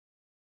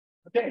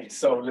Okay,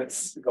 so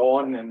let's go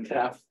on and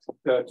have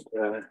the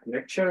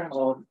lecture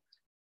of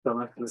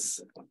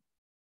Tamás'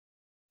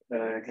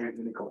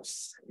 great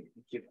course.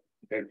 Thank you.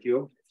 Thank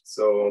you.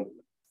 So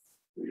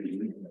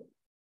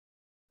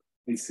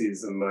this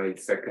is my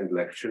second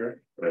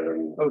lecture.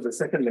 Oh, the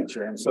second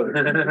lecture. I'm sorry.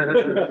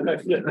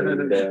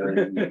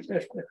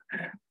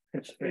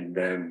 and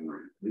then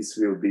this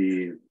will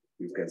be,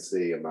 you can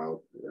say,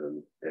 about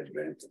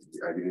advanced.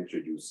 I will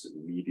introduce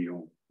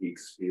medium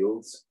Higgs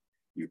fields.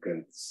 You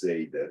can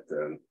say that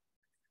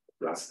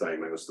last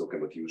time I was talking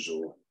about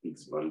usual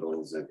Higgs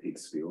bundles and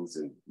Higgs fields,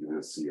 and you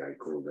will see I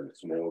call them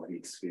small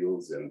Higgs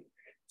fields. And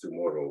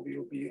tomorrow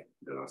will be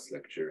the last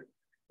lecture,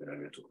 and I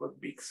will talk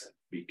about big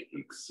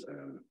Higgs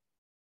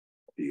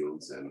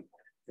fields and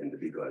the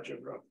big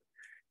algebra.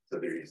 So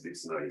there is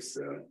this nice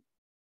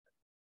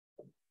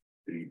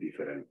three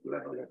different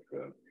levels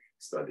of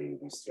studying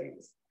these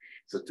things.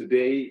 So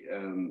today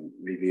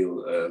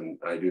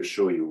I will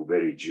show you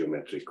very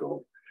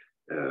geometrical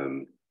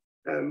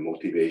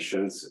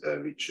motivations,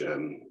 which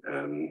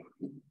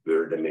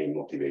were the main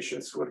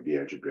motivations for the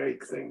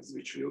algebraic things,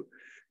 which will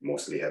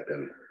mostly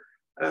happen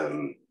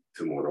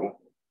tomorrow.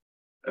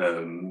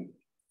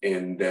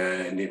 And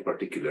in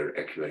particular,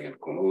 equivariant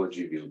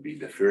cohomology will be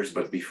the first.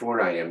 But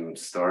before I am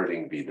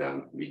starting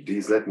with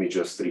these, let me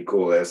just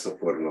recall also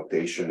for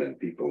notation, and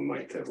people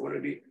might have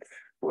already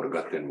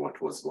forgotten what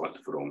was what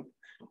from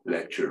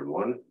lecture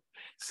 1.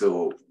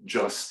 So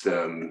just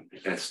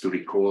as to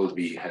recall,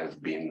 we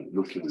have been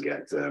looking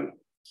at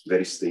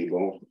very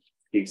stable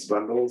Higgs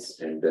bundles.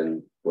 And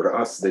then for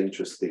us, the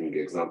interesting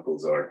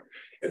examples are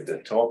at the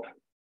top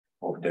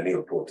of the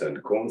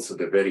nilpotent cone. So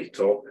the very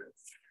top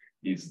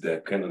is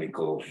the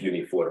canonical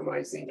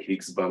uniformizing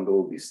Higgs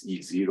bundle, this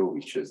E0,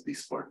 which has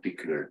this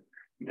particular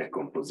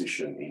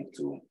decomposition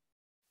into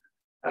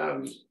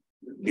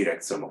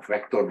direct sum of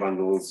vector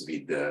bundles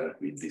with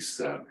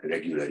this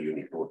regular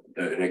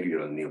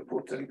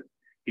nilpotent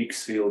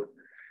Higgs field.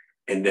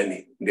 And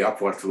then the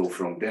upward flow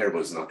from there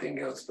was nothing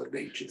else but the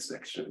Hitchin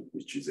section,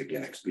 which is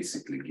again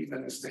explicitly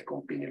given as the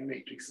companion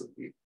matrix of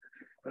the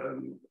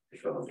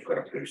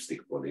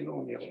characteristic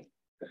polynomial.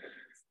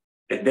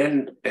 And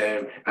then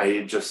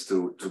I just,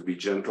 to be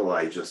gentle,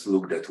 I just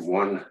looked at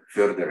one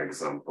further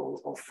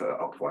example of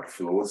upward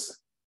flows,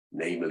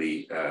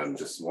 namely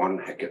just one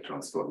Hackett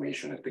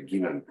transformation at a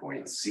given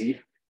point C.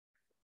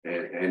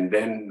 And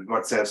then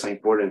what's also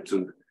important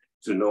to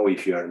know,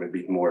 if you are a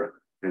bit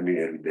more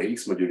familiar with the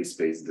Higgs moduli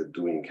space, that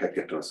doing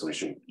Hackett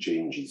transformation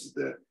changes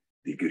the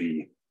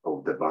degree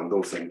of the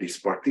bundles. In this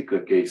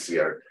particular case, we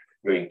are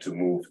going to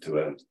move to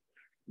a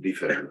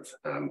different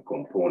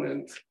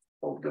component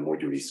of the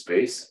moduli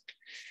space.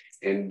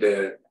 And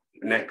the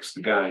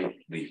next guy,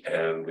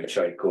 which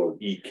I call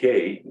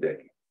EK, that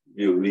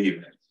will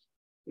live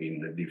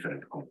in a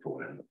different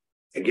component.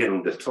 Again,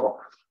 on the top,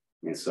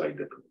 inside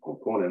the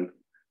component,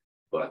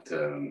 but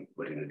in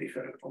a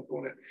different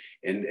component.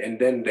 And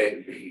then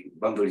the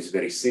bundle is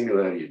very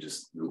similar. You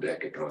just do the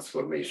Hackett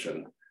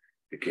transformation,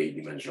 the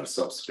k-dimensional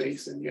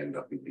subspace, and you end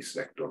up with this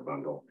vector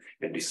bundle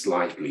and this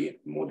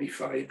slightly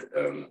modified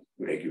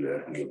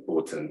regular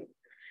nilpotent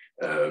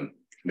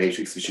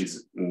matrix, which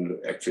is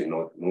actually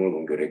no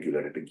longer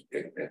regular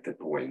at the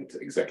point,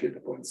 exactly at the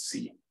point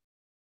C.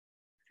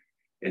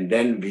 And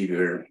then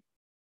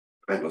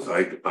I was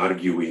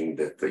arguing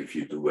that if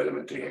you do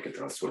elementary Hackett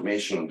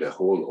transformation on the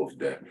whole of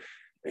the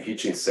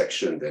Hitchin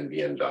section, then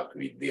we end up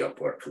with the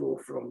upward flow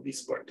from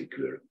this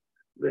particular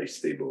very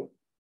stable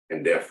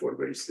and therefore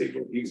very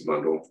stable Higgs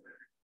bundle.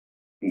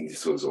 And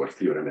this was our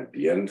theorem at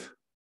the end.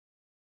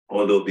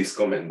 Although this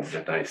comment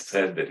that I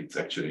said that it's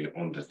actually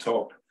on the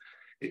top,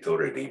 it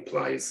already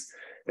implies,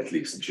 at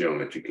least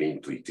geometrically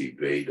intuitive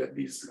way, that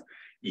these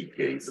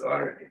EKs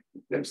are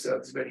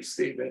themselves very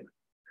stable.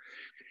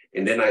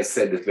 And then I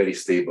said that very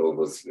stable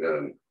was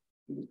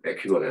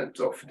equivalent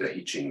of the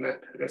Hitchin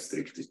map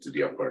restricted to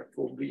the upward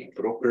flow being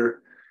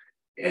proper.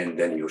 And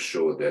then you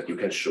show that you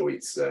can show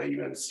it's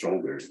even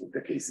stronger. In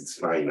the case it's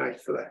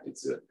finite flat.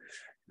 It's a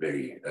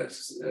very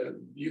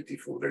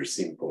beautiful, very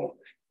simple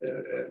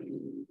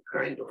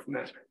kind of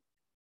map.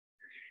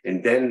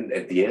 And then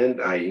at the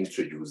end, I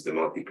introduced the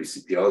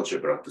multiplicity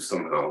algebra to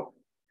somehow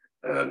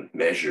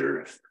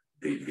measure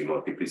the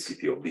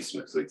multiplicity of this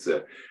map.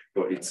 So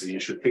you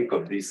should think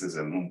of this as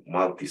a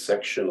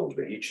multi-section of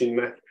the Hitchin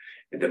map,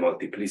 and the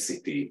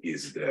multiplicity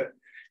is the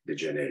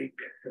generic,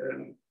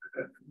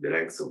 the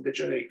length of the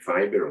generic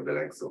fiber or the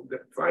length of the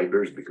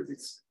fibers, because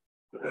it's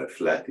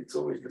flat, it's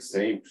always the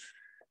same.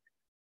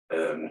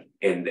 And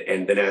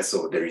then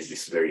also there is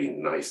this very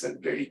nice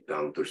and very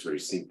down to very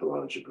simple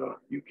algebra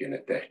you can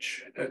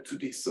attach to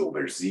this. So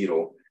over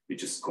 0, we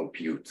just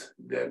compute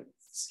the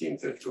scheme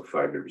of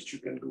fiber, which you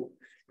can do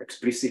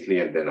explicitly.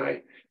 And then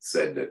I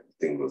said that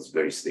thing was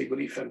very stable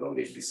if and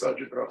only if this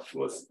algebra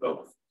was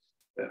of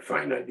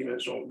finite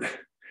dimensional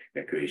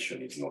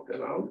equation is not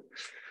allowed.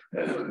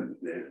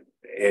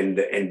 And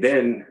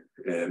then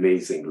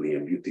amazingly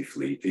and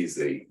beautifully, it is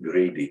a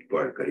graded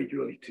Poincare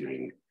duality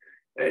ring.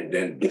 And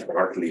then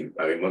partly,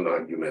 one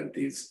argument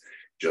is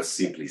just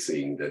simply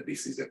saying that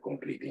this is a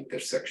complete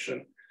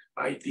intersection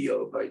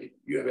ideal by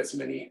you have as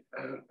many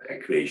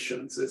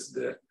equations as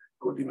the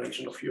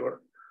codimension of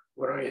your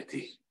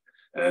variety.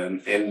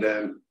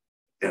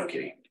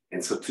 Okay,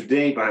 and so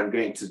today what I'm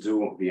going to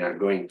do, we are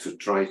going to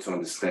try to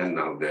understand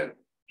now the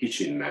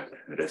Hitchin map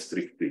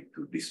restricted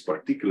to this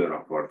particular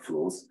upward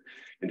flows,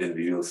 and then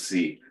we will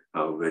see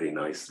how very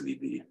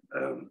nicely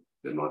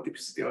the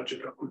multiplicity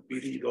algebra could be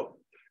read off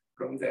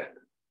from that.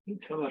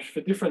 Tamás,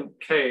 for different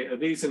k, are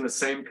these in the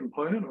same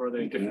component or are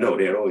they different? No,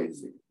 they're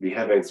always, we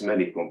have as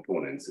many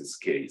components as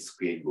k. So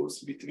k goes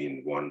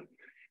between 1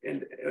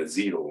 and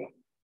 0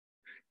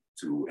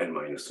 to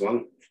n-1.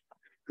 So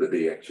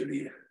they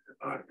actually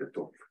are the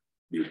top,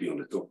 will be on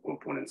the top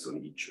components on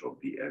each of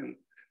the n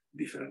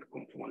different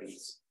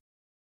components.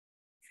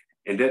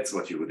 And that's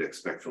what you would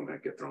expect from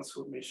Hackett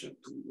transformation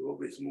too. You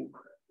always move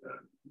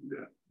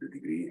the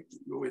degree,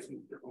 you always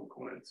move the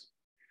components.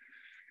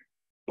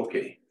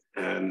 Okay.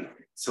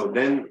 So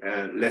then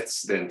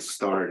let's then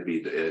start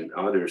with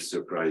another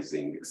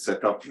surprising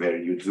setup where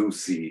you do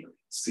see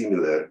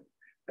similar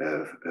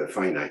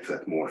finite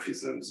flat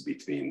morphisms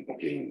between,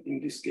 okay, in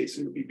this case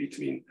it will be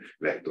between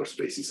vector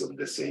spaces of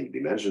the same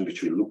dimension,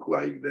 which will look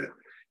like the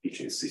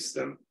Hitchin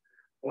system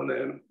on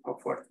an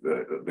upward,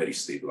 very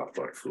stable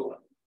upward flow,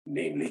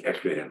 namely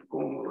equivariant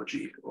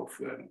cohomology of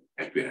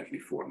equivariantly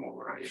formal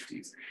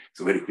varieties.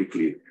 So very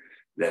quickly,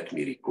 let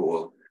me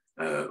recall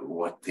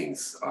what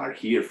things are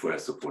here.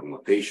 First of all,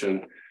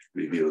 notation.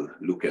 We will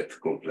look at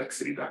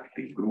complex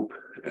reductive group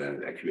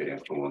and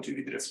equivariant cohomology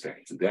with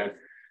respect to that.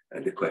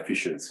 And the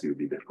coefficients will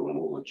be the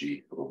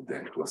cohomology of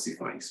the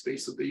classifying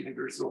space of the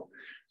universal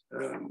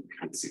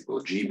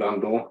principal G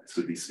bundle.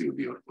 So this will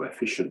be your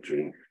coefficient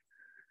ring,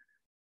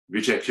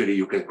 which actually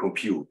you can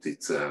compute.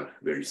 It's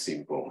very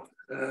simple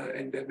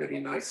and very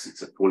nice.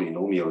 It's a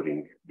polynomial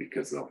ring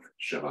because of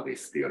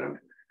Chevalier's theorem.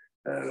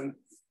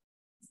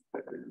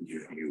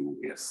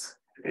 Yes,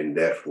 and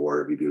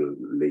therefore we will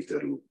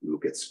later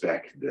look at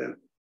spec. The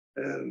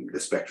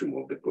spectrum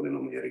of the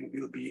polynomial ring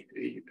will be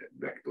a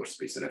vector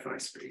space, an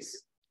affine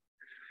space.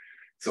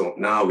 So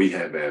now we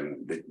have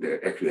the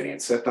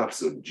equivariant setup.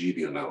 So G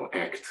will now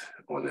act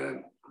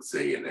on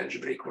say an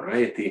algebraic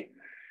variety.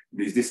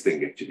 This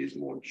thing actually is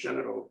more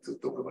general to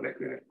talk about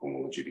equivariant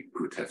cohomology. We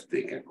could have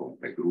taken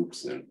compact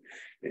groups and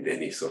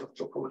any sort of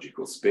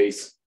topological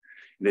space.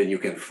 Then you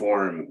can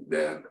form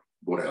the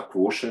Borel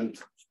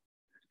quotient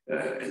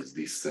as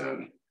this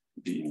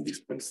in this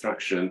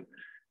construction,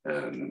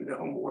 the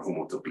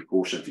homotopy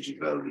quotient, which is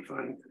well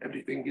defined.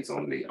 Everything is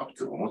only up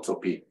to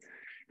homotopy.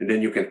 And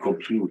then you can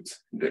compute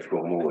the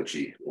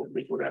cohomology of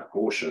the Borel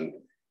quotient,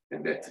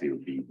 and that will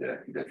be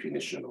the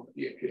definition of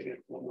the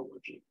equivariant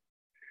cohomology.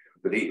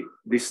 But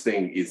this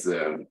thing is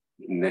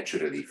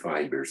naturally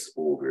fibers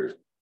over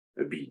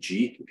a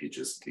BG, if you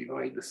just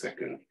divide the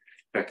second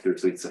factor.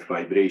 So it's a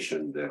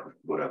fibration, the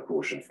Borel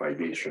quotient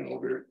fibration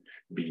over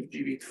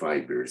BG with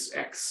fibers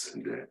X,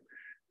 the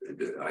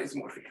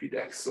isomorphic with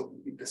X, so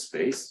with the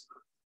space.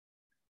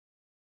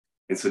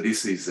 And so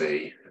this is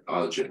a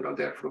algebra,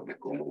 therefore, the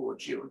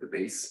cohomology of the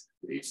base,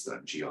 the H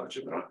star G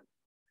algebra.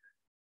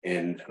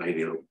 And I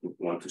will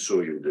want to show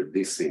you that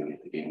this in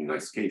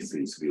nice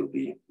cases will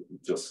be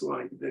just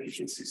like the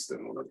Hitchin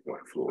system on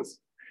upward flows.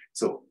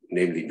 So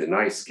namely the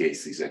nice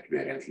case is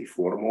equivariantly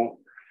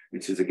formal,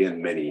 which is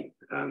again many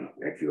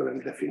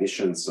equivalent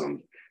definitions.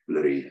 Some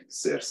blurry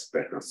Serre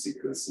spectral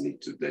sequence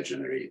need to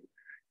degenerate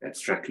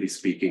abstractly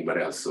speaking,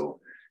 but also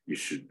you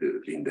should,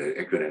 in the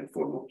equivariant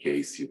formal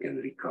case, you can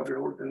recover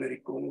ordinary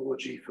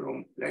cohomology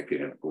from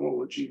equivariant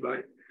cohomology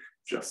by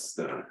just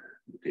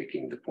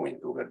taking the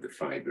point over the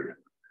fiber.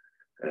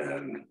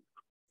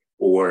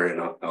 Or an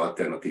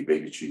alternative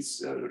way, which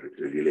is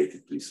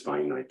related to this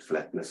finite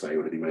flatness I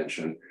already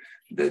mentioned,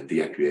 that the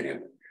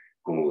equivariant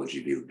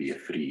cohomology will be a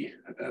free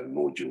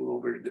module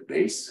over the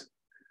base,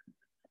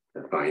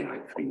 a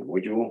finite free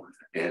module.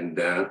 And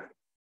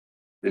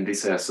then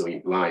this also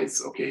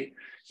implies, okay,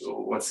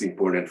 so what's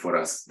important for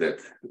us that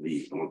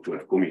we want to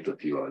have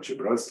commutative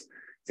algebras,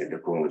 and the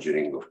cohomology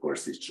ring, of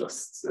course, is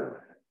just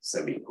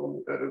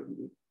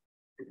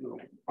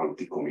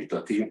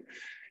anti-commutative.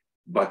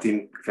 But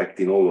in fact,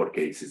 in all our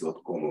cases,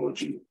 what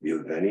cohomology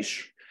will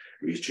vanish,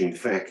 which in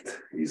fact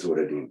is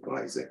already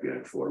implies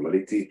equivariant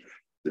formality.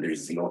 So there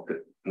is not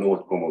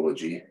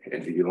cohomology,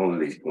 and we will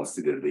only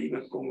consider the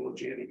even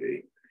cohomology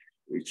anyway,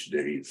 which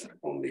there is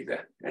only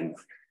that. And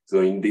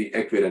so in the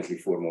equivariantly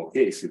formal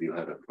case, we will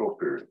have a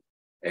proper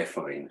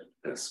affine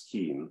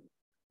scheme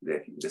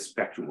that the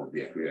spectrum of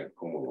the equivariant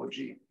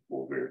cohomology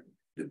over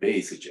the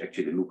base, which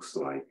actually looks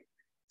like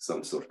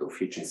some sort of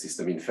Hitchin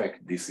system. In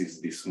fact, this is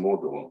this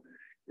model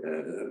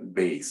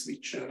base,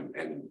 which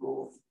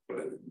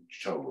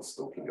Charles was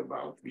talking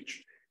about,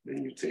 which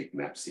then you take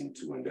maps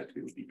into, and that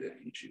will be the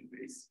Hitchin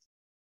base.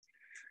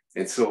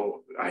 And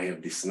so I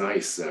have this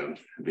nice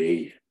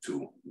way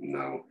to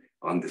now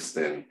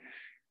understand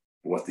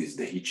what is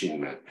the Hitchin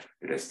map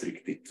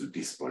restricted to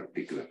this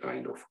particular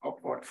kind of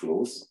upward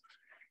flows.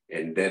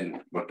 And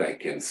then what I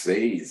can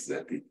say is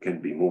that it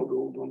can be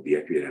modeled on the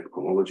equivariant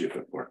cohomology of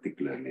a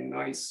particularly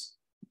nice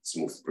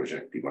smooth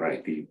projective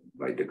variety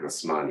by the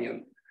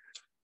Grassmannian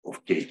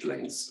of k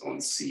planes on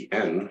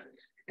Cn.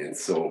 And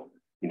so,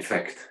 in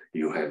fact,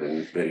 you have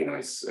a very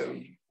nice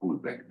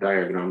pullback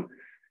diagram.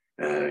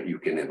 You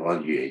can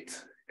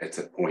evaluate at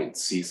a point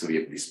C. So we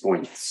have this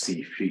point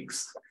C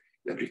fixed.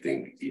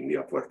 Everything in the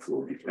upward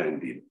flow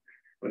depended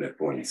on a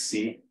point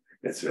C.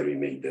 That's where we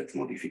made that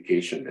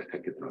modification, that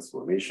Hackett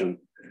transformation.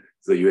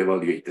 So you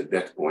evaluate at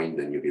that point,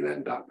 then you will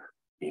end up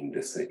in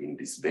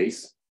this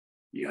base.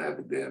 You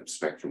have the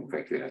spectrum of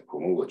equivariant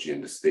cohomology,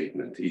 and the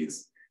statement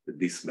is that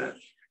this map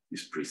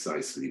is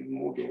precisely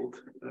modeled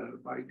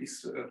by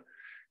this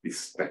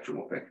spectrum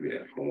of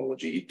equivariant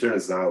cohomology. It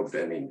turns out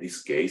then in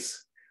this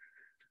case,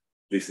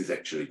 this is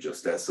actually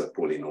just as a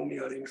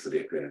polynomial ring. So the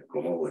equivariant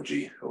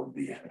cohomology of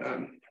the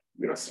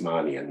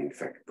Grassmannian, in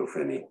fact, of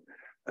any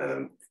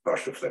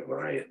partial flat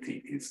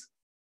variety is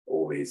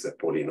always a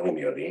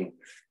polynomial ring.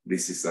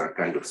 This is a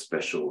kind of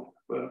special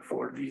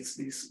for these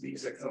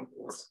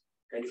examples.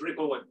 Can you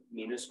recall what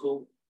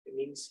minuscule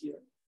means here?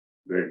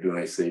 Where do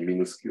I say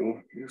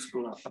minuscule?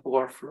 Minuscule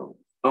upward flow.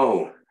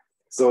 Oh,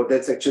 so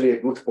that's actually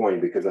a good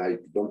point, because I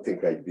don't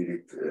think I did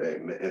it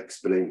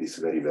explain this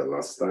very well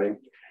last time.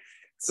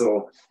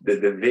 So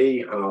the way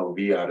how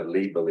we are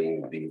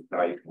labeling the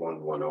type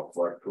 1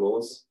 upward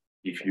flows,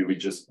 if you would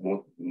just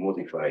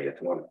modify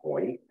at one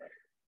point,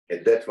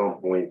 at that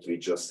one point we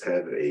just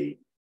have a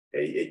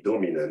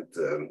dominant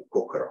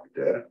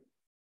co-character.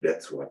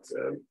 That's what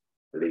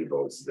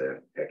labels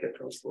the Hackett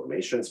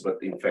transformations.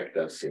 But in fact,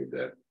 I've seen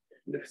the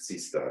C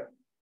star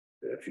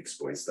fixed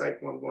points,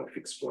 type 1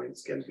 fixed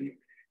points can be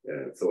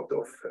thought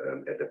of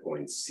at a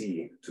point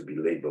C to be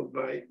labeled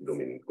by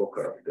dominant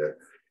co-character.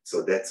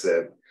 So that's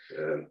a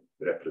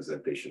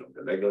representation of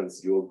the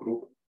Langlands dual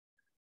group.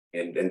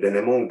 And then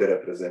among the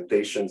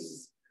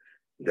representations,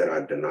 there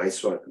are the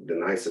nice one, the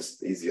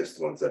nicest,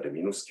 easiest ones are the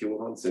minuscule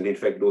ones. And in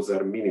fact, those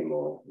are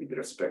minimal with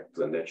respect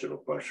to the natural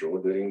partial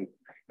ordering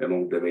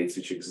among the weights,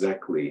 which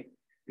exactly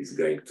is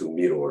going to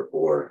mirror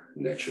or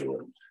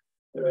natural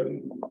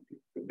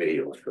way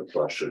of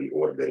partially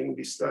ordering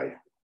this type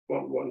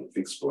 1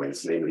 fixed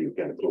points. Namely, you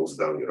can close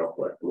down your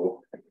upward flow,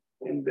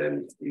 and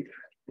then if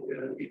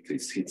it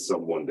hits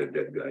someone, that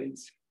guy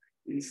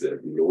is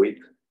below it.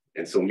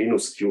 And so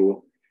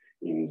minuscule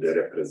in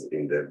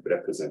the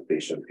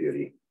representation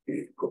theory,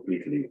 it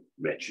completely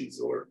matches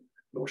or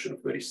notion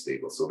of very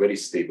stable. So very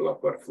stable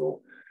upward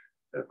flow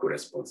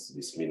corresponds to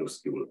this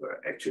minuscule,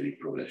 actually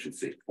probably I should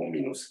say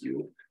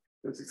cominuscule,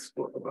 because it's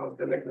about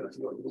the Langlands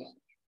dual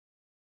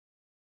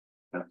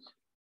group.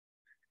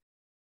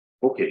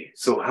 Okay,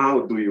 so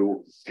how do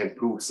you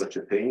improve such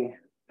a thing?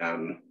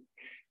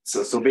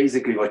 So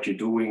basically what you're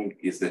doing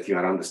is that you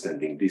are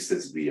understanding this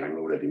as I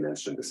already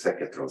mentioned, the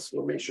Hackett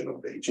transformation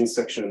of the Hitchin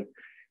section.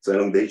 So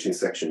on the Hitchin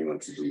section, you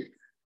want to do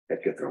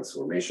Hackett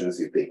transformations.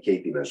 You take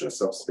k-dimensional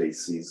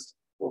subspaces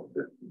of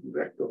the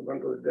vector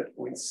bundle at that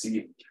point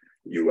C.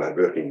 You are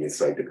working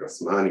inside the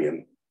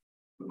Grassmannian,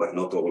 but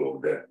not all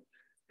of the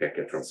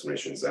Hackett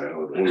transformations are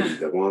allowed. Only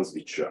the ones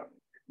which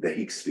the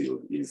Higgs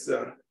field is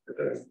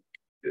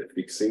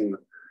fixing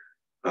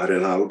are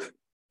allowed.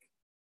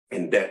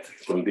 And that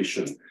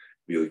condition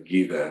will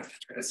give a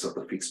sort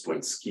of fixed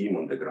point scheme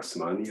on the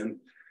Grassmannian,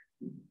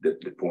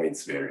 the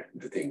points where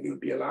the thing will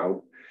be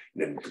allowed.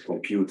 Then to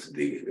compute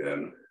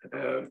the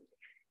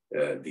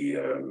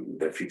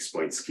fixed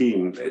point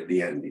scheme, at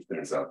the end, it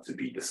turns out to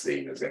be the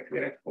same as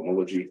equivariant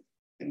cohomology.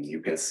 And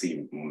you can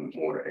see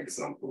more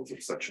examples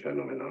of such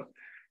phenomena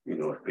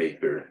in our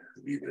paper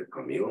with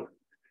Camille,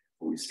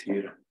 who is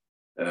here.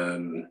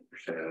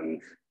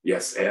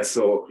 Yes,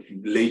 so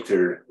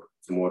later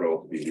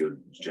tomorrow we will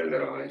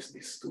generalize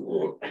this to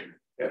all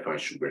affine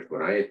Schubert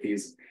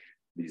varieties.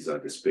 These are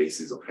the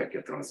spaces of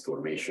Hackett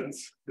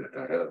transformations that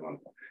are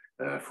relevant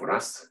for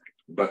us.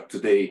 But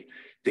today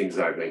things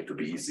are going to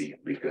be easy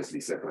because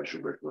this affine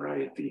Schubert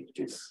variety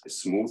is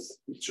smooth.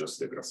 It's just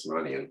the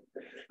Grassmannian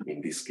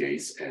in this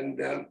case,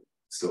 and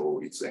so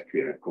it's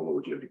equivariant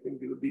cohomology. Everything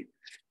will be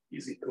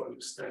easy to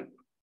understand.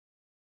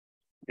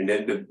 And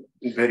then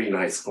the very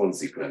nice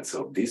consequence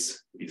of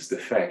this is the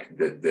fact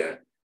that the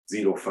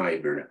zero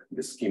fiber,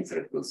 the scheme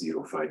theoretical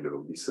zero fiber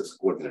of this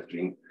coordinate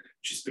ring,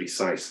 which is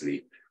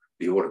precisely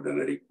the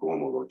ordinary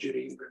cohomology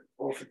ring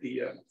of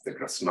the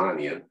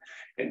Grassmannian.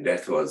 And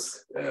that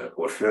was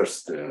our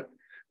first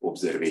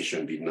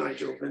observation with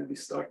Nigel when we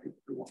started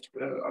to,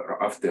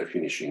 after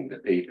finishing the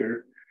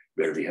paper,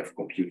 where we have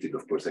computed,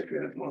 of course,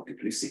 equivariant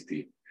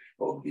multiplicity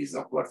of these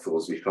upward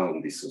flows. We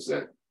found this was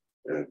a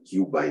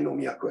Q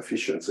binomial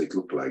coefficient, so it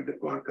looked like the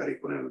Poincare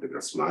equivalent of the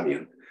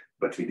Grassmannian,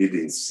 but we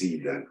didn't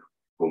see the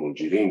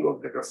cohomology ring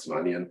of the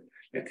Grassmannian,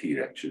 and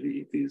here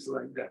actually it is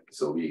like that.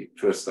 So we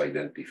first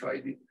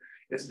identified it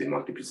as the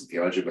multiplicity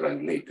algebra,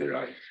 and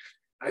later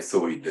I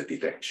saw it that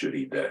it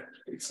actually,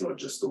 it's not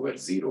just over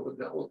zero, but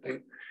the whole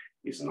thing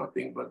is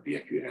nothing but the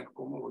equivariant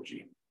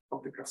cohomology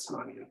of the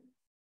Grassmannian.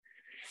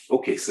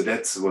 Okay, so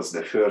that was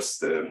the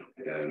first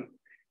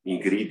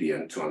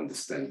ingredient to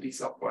understand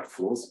these upward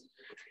flows.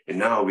 And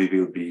now we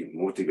will be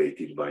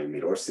motivated by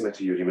mirror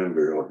symmetry. You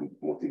remember our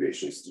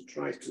motivation is to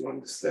try to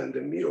understand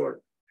the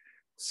mirror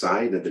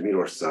side, and the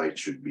mirror side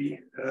should be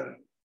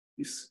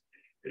this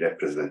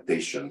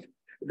representation.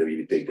 Then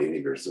we take the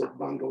universal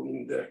bundle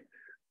in the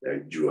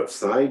dual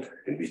side,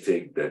 and we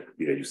take that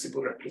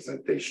irreducible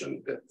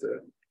representation that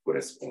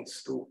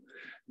corresponds to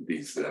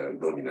this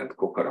dominant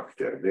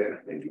co-character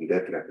there. And in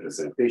that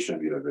representation,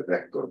 we have a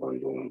vector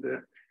bundle on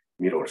the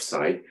mirror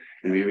side,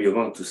 and we will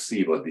want to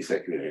see what this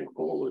equivariant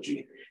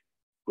cohomology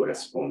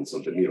corresponds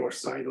on the mirror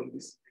side on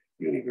this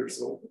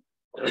universal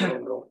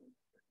bundle.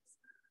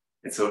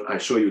 And so I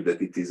show you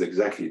that it is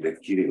exactly the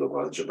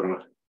Kirillov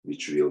algebra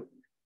which will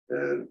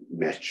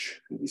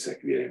match this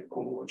equivariant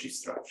cohomology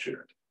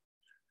structure.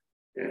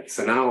 And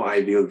so now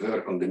I will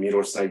work on the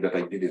mirror side, but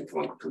I didn't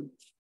want to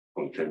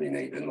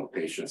contaminate the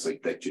notation, so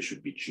it actually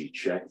should be G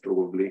check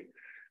probably.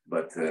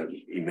 But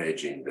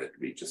imagine that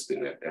we just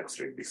in an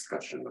abstract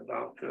discussion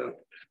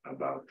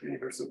about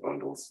universal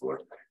bundles for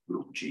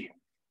group G.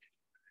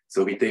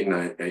 So we take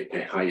now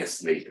a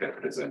highest weight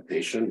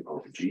representation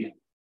of G.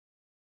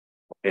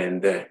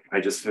 And I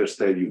just first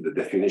tell you the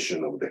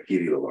definition of the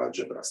Kirillov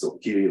algebra. So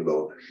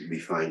Kirillov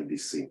defined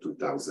this in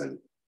 2000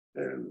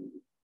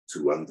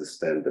 to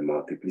understand the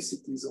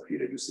multiplicities of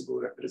irreducible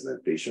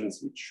representations,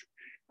 which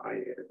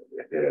I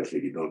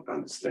apparently don't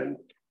understand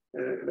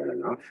well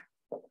enough.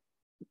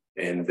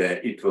 And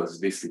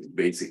this is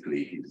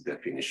basically his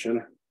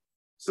definition.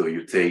 So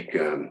you take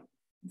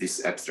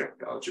this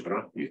abstract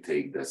algebra, you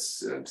take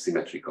this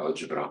symmetric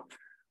algebra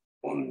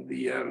on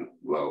the,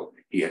 well,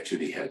 he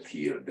actually had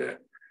here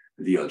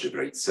the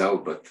algebra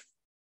itself, but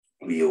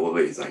we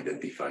always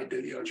identify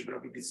the algebra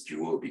with this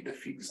dual, with the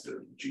fixed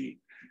G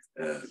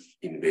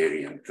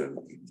invariant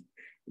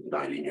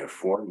bilinear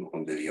form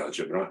on the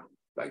algebra,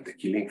 like the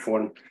Killing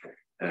form.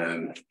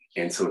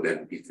 And so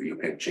then you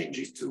can change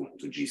it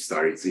to G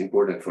star. It's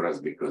important for us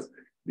because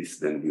this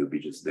then will be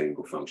just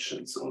Dango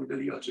functions on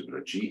the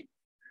algebra G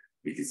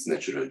with its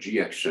natural G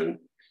action.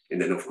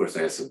 And then of course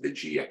I also have the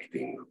G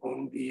acting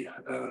on the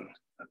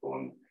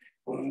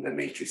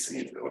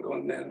matrices or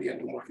on the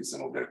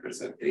endomorphism of the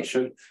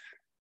representation.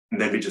 And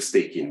then we just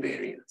take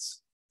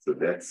invariance. So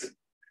that's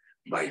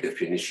by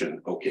definition,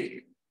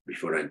 okay,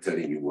 before I'm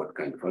telling you what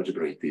kind of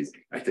algebra it is,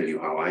 I tell you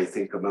how I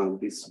think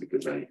about this,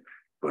 because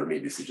for me,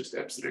 this is just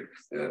abstract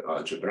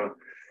algebra.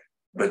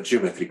 But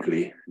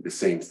geometrically, the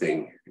same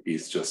thing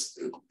is just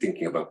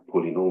thinking about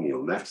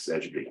polynomial maps,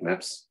 algebraic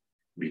maps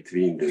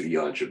between the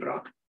real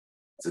algebra.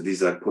 So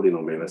these are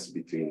polynomial maps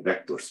between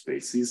vector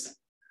spaces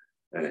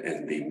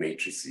and the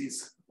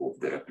matrices of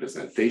the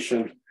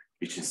representation,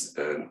 which is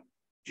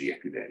G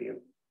equivariant.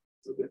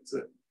 So that's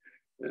a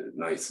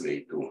nice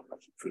way to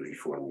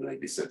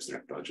reformulate this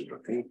abstract algebra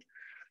thing.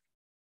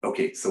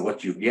 Okay, so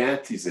what you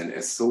get is an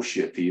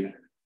associative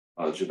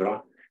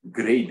algebra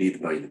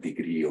graded by the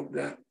degree of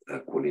the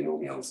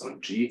polynomials on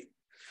G.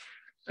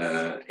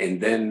 And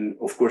then,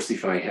 of course,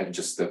 if I have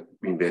just a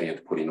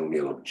invariant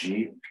polynomial of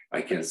G,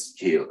 I can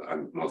scale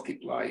and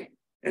multiply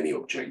any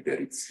object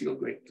that it's still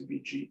going to be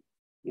G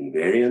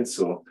invariant.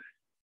 So,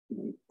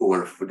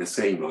 or for the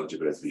same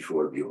algebra as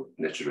before, we'll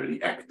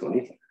naturally act on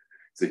it.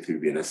 So it will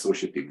be an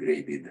associative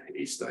graded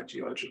A star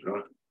G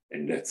algebra.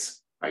 And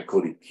that's, I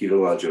call it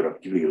Kirillov algebra.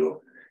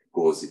 Kirillov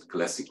calls it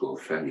classical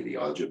family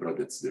algebra.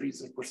 That's the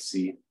reason for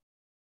C.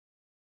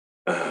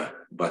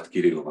 But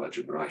Kirillov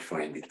algebra, I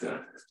find it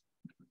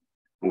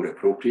more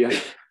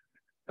appropriate.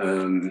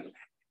 And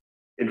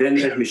then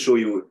let me show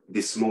you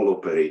this small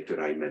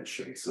operator I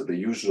mentioned. So the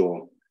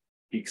usual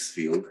Higgs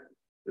field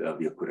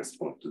will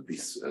correspond to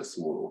this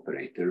small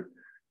operator.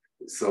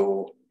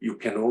 So you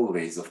can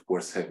always, of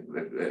course, have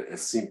a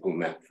simple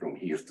map from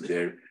here to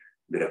there,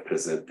 the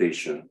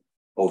representation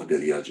of the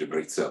Lie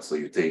algebra itself. So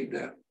you take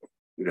the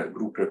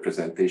group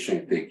representation,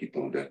 you take it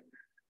on the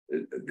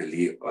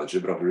Lie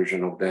algebra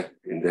version of that,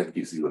 and that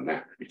gives you a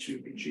map, which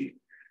will be G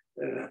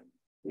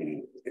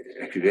in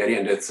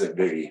equivariant. That's a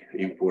very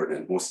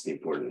important, most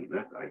important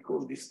map. I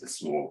call this the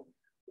small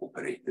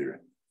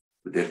operator.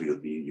 But there will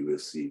be, you will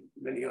see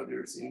many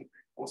others in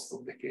most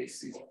of the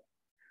cases.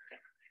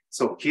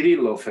 So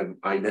Kirillov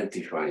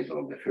identified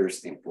on the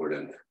first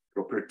important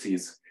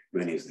properties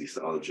when is this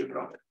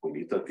algebra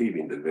commutative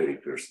in the very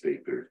first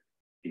paper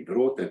he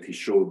wrote, and he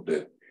showed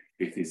that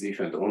it is if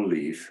and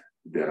only if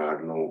there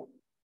are no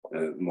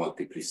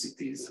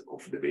multiplicities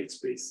of the weight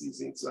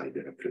spaces inside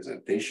the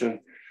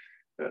representation.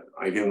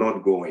 I will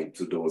not go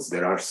into those.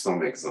 There are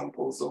some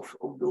examples of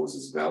those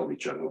as well,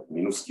 which are not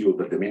minuscule,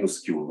 but the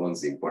minuscule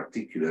ones in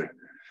particular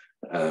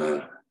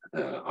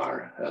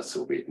are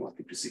also weight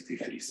multiplicity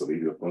free. So we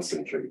will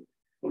concentrate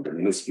on the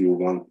minuscule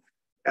one.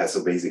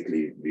 So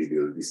basically, we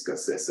will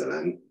discuss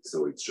SLN.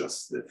 So it's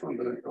just the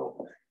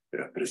fundamental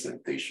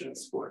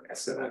representations for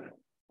SLN.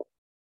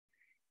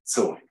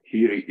 So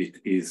here it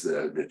is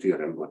the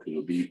theorem. What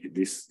will be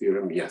this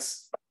theorem?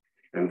 Yes.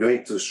 I'm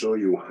going to show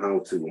you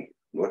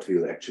what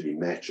will actually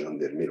match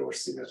under mirror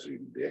symmetry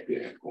with the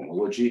equivariant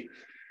cohomology.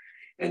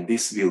 And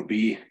this will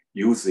be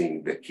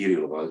using the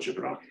Kirillov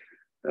algebra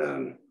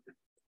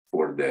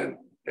for the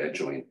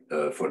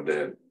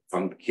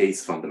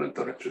case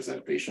fundamental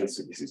representation.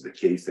 So this is the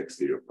case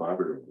exterior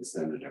power of the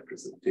standard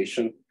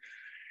representation.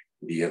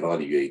 we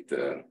evaluate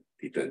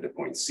it at the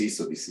point C.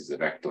 So this is a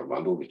vector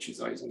bundle, which is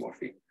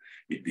isomorphic.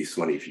 With this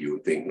one, if you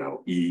think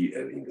now E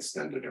in the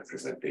standard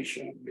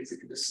representation,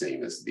 basically the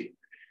same as the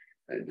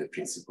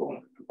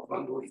principal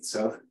bundle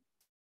itself.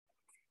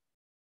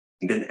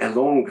 And then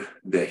along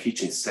the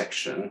Hitchin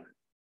section,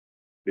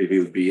 we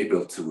will be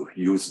able to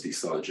use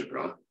this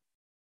algebra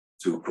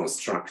to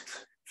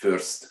construct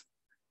first,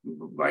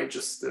 by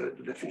just the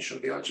definition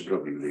of the algebra,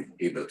 we will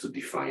be able to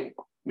define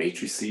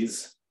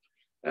matrices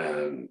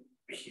in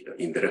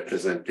the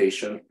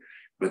representation.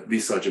 But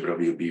this algebra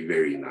will be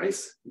very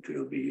nice. It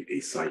will be a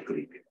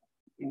cyclic,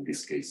 in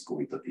this case,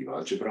 commutative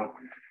algebra.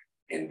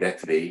 And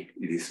that way,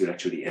 this will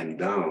actually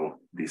endow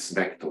this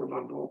vector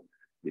bundle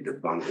with a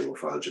bundle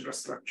of algebra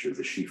structures,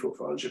 a sheaf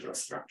of algebra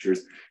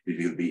structures. We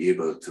will be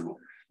able to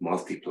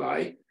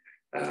multiply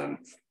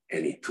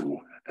any two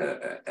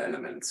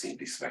elements in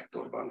this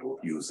vector bundle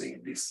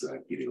using this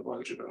Kirillov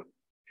algebra.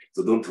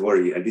 So don't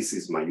worry, and this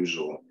is my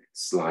usual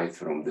slide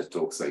from the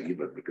talks I give,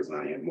 but because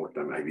now I have more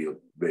time, I will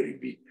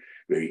be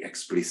very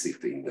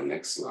explicit in the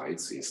next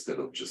slides instead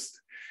of just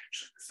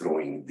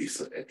throwing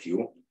this at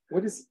you.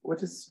 What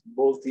is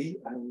bold E?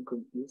 I'm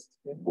confused.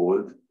 Yeah.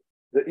 Bold.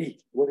 The E.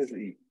 What is the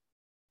E?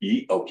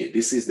 E. Okay,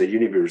 this is the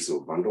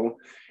universal bundle,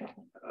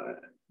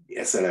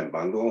 SLM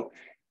bundle.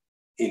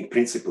 In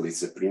principle,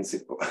 it's a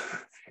principal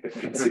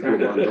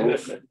bundle.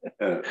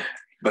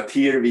 But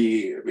here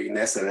in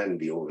SLN,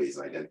 we always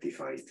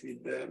identify it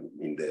with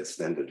in the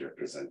standard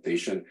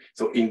representation.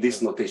 So in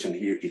this notation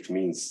here, it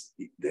means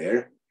it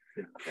there.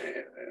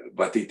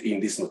 But in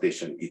this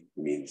notation, it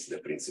means the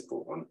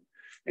principal one.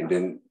 And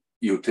then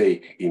you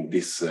take in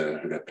this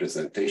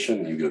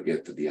representation, you will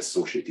get the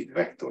associated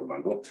vector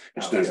bundle,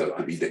 which turns out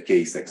to be the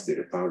case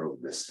exterior power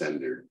of the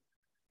standard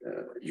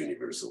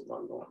universal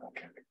bundle.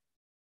 Okay.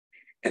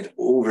 And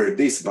over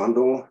this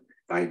bundle,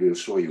 I will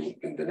show you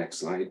in the next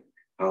slide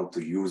how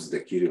to use the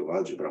Kirillov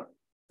algebra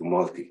to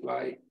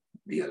multiply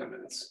the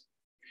elements.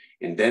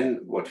 And then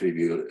what we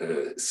will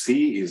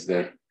see is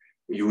that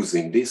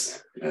using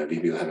this, we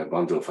will have a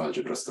bundle of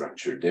algebra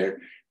structure there,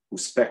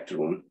 whose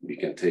spectrum we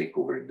can take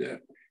over the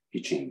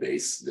Hitchin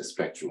base, the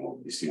spectrum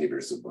of this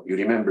universal. You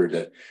remember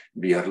that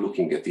we are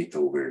looking at it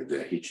over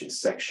the Hitchin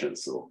section.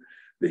 So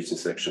the Hitchin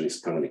section is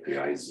canonically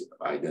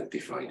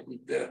identified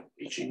with the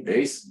Hitchin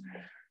base.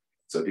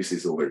 So this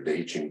is over the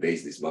Hitchin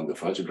base, this bundle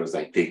of algebras.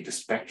 I take the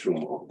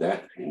spectrum of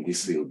that, and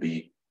this will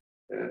be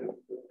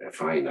a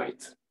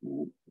finite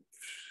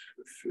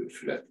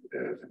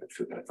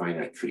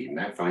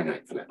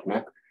finite flat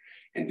map.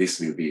 And this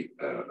will be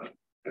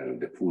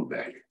the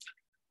pullback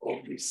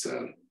of this,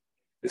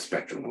 the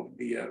spectrum of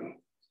the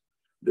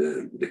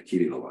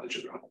Kirillov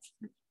algebra.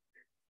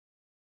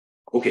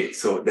 Okay,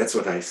 so that's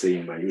what I say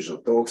in my usual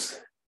talks.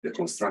 The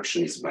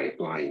construction is by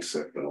applying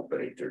certain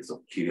operators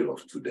of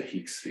Kirillov to the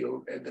Higgs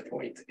field at the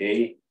point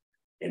A.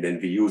 And then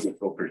we use a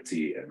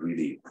property, a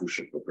really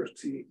crucial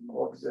property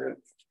of the,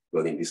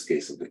 well, in this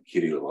case of the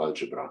Kirillov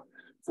algebra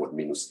for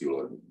minuscule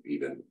or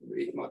even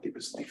with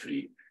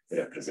multiplicity-free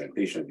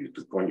representation due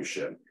to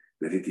conjecture,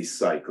 that it is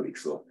cyclic.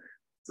 So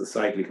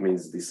cyclic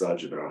means this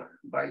algebra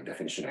by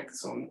definition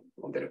acts on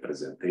the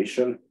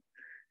representation.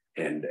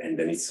 And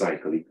then it's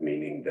cyclic,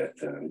 meaning that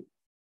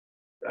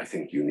I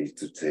think you need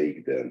to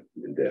take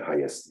the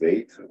highest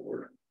weight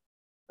or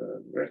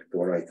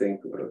vector, I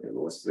think, or the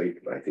lowest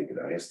weight, but I think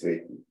the highest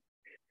weight,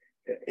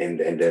 and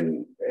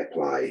then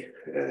apply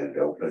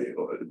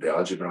the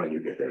algebra, and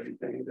you get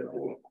everything in the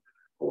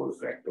whole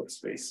vector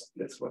space.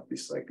 That's what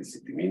this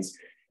cyclicity means.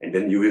 And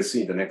then you will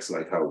see in the next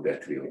slide how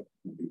that will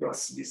give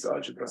us this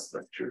algebra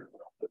structure.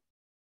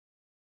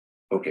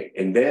 Okay,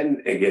 and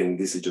then again,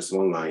 this is just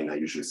one line I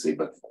usually say,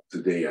 but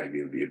today I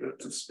will be able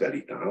to spell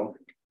it out.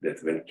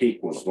 That when k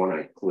equals 1,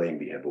 I claim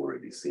we have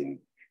already seen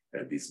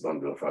this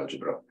bundle of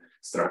algebra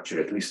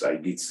structure. At least I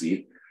did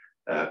see.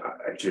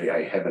 Actually,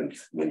 I haven't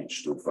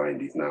managed to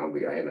find it now.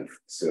 I haven't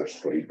searched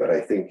for it, but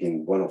I think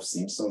in one of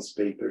Simpson's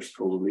papers,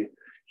 probably,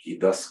 he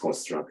does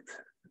construct,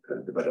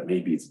 but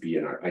maybe it's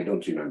BNR. I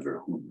don't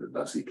remember who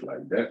does it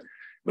like that,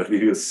 but we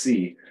will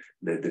see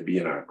that the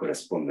BNR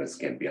correspondence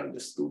can be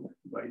understood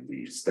by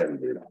the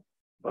standard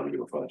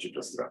bundle of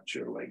algebra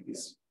structure like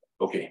this.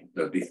 Okay,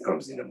 this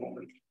comes in a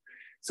moment.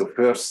 So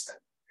first,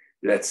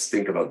 let's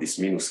think about this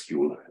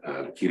minuscule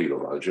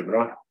Kirillov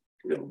algebra.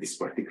 In this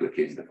particular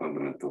case, the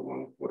fundamental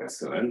one for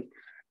SLN.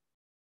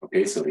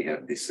 Okay, so we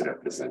have this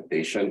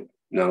representation.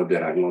 Now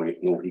there are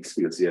no Higgs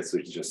fields yet, so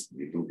it's just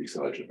we do this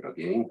algebra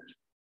again.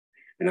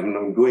 And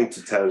I'm going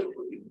to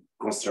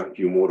construct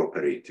you more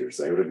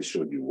operators. I already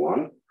showed you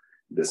one,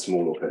 the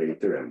small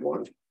operator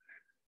M1.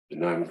 And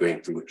now I'm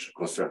going to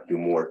construct you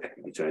more,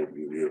 which I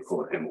will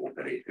call M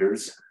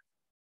operators.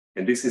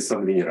 And this is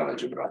some linear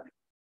algebra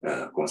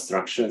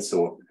construction.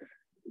 So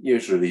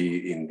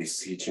usually in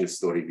this Hitchin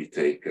story, we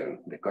take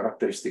the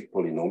characteristic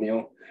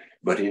polynomial,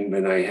 but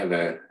when I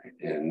have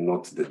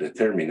not the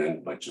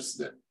determinant, but just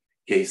the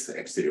case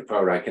exterior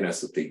power, I can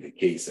also take the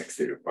case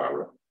exterior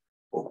power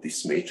of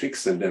this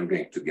matrix, and then I'm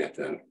going to get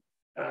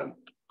a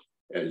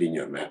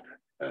linear map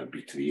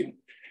between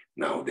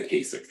now the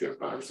case exterior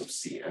powers of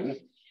Cn.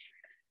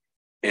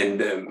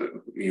 And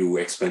you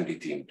expand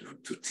it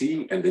into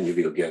T, and then you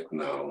will get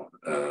now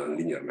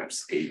linear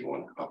maps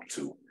A1 up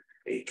to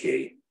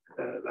AK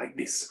like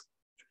this.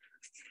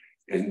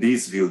 And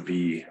these will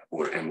be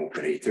our M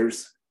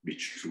operators,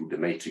 which through the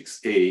matrix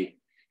A,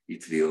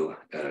 it will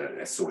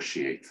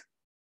associate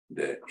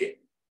the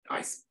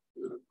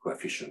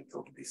coefficient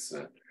of this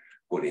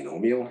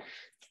polynomial.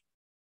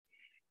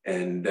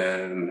 And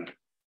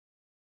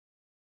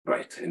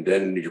right, and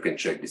then you can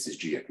check this is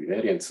G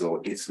equivariant.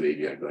 So this way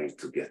we are going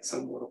to get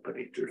some more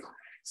operators.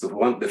 So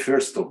the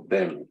first of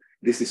them,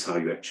 this is how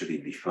you actually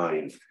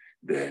define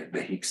the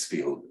Higgs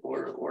field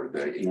or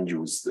the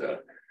induced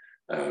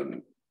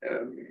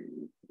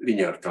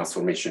linear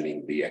transformation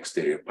in the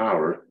exterior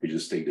power. We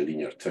just take the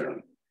linear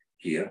term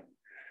here.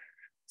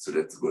 So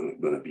that's going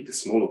to be the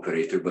small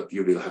operator, but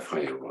you will have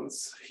higher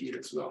ones here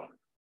as well.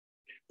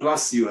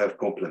 Plus you have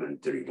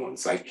complementary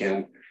ones. I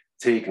can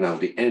take now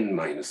the n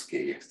minus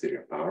k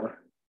exterior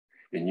power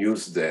and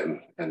use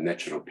them a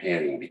natural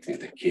pairing between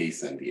the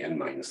k's and the n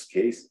minus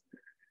k's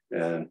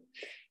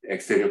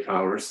exterior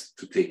powers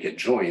to take a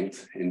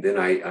joint. And then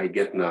I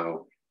get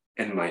now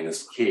n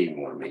minus k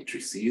more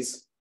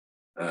matrices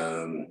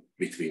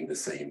between the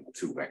same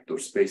two vector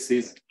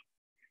spaces.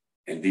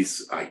 And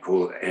this I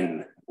call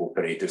n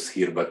operators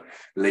here, but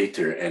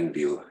later n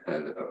will,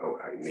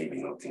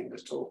 maybe not in the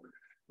talk,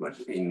 but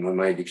in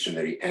my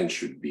dictionary, n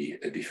should be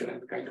a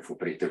different kind of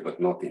operator, but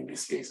not in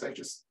this case. I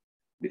just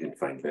didn't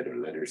find better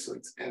letters, so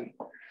it's n.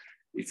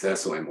 It's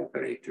also m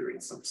operator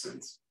in some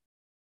sense.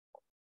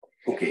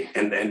 Okay,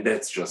 and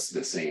that's just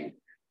the same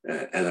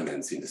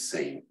elements in the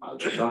same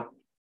algebra.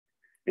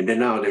 And then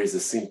now there is a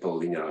simple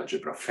linear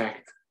algebra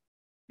fact,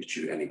 which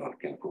anyone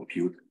can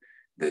compute,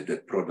 that the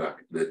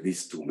product, that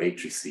these two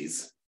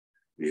matrices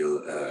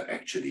will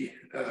actually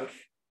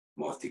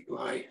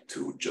multiply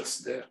to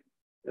just the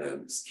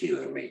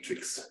scalar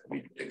matrix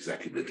with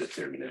exactly the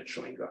determinant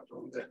showing up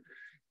on the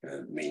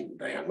main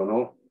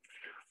diagonal.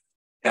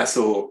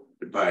 Also,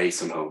 by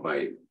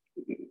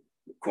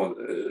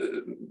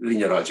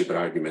linear algebra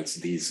arguments,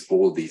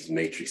 all these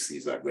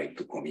matrices are going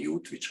to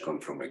commute, which come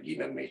from a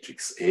given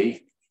matrix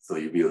A. So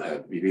we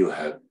will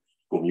have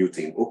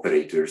commuting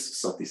operators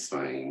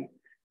satisfying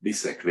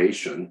this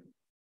equation,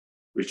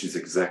 which is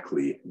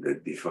exactly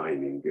the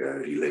defining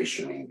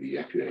relation in the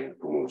equivariant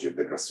cohomology of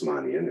the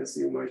Grassmannian, as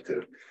you might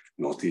have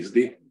noticed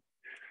it.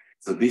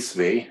 So this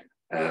way,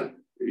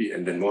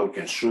 and then one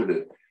can show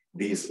that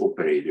these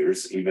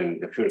operators, even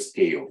the first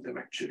k of them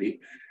actually,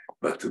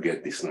 but to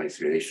get this nice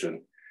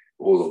relation,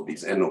 all of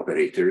these n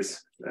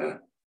operators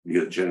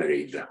will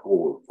generate the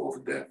whole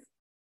of the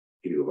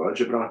Kirillov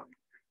algebra.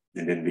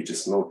 And then we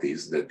just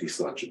notice that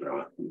this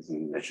algebra is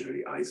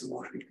naturally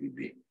isomorphic with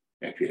the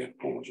equivariant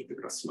cohomology of the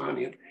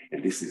Grassmannian.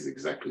 And this is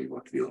exactly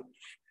what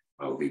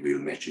how we will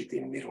match it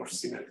in mirror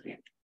symmetry.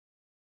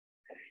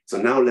 So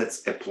now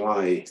let's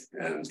apply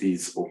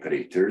these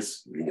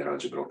operators, linear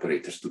algebra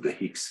operators, to the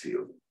Higgs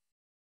field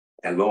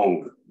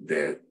along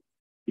the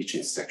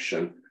Hitchin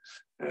section,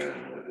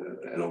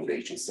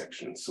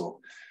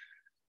 So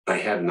I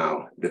have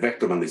now, the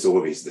vector bundle is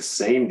always the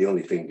same. The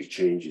only thing we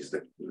change is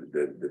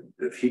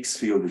the Higgs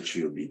field, which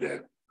will be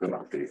the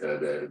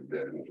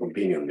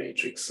companion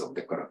matrix of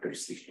the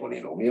characteristic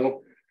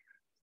polynomial.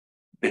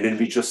 And then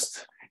we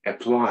just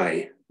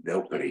apply the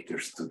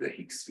operators to the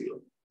Higgs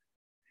field.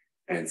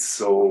 And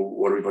so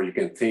what you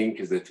can think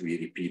is that we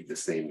repeat the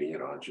same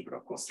linear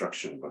algebra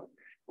construction, but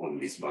on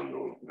this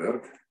bundle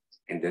word.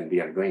 And then we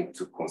are going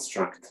to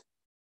construct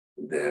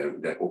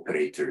the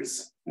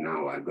operators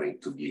now are going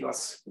to give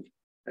us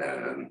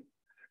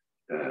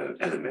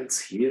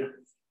elements here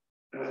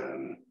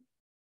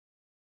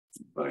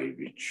by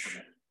which,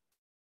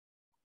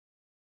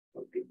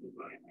 okay,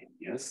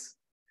 yes.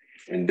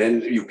 And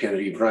then you can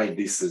rewrite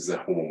this as a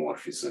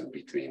homomorphism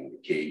between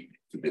k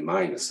to the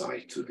minus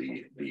I to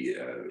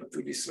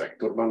to this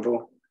vector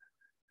bundle.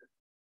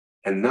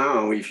 And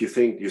now if you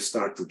think you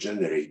start to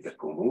generate the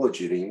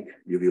cohomology ring,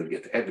 you will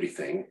get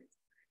everything.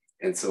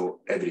 And so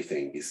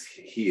everything is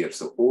here.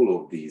 So all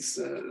of these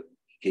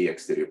k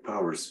exterior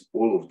powers,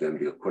 all of them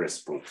will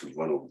correspond to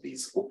one of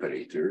these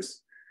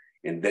operators.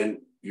 And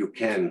then you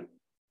can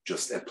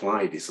just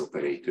apply this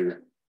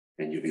operator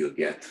and you will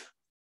get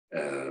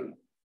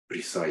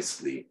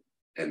precisely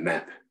a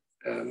map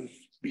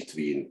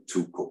between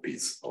two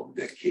copies of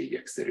the k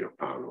exterior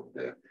power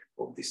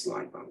of this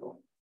line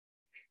bundle.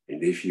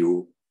 And if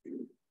you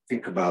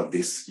think about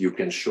this, you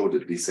can show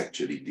that this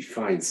actually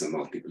defines a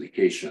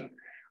multiplication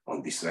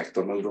on this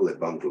vector bundle, a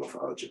bundle of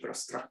algebra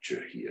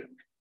structure here.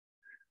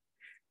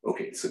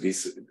 Okay, so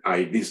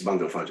this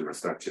bundle of algebra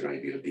structure,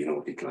 I will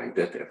denote it like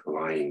that,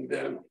 applying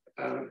the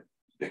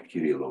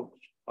Kirillov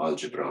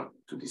algebra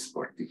to this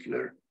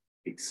particular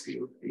Higgs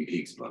field,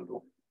 Higgs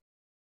bundle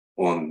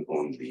on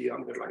the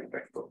underlying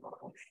vector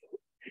bundle.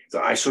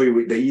 So I show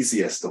you the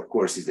easiest, of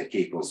course, is the k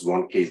equals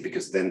 1 case,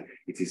 because then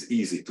it is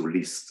easy to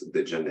list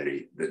the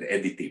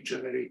additive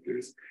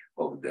generators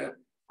of the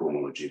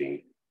cohomology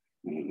ring,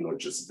 not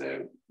just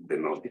the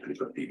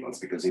multiplicative ones,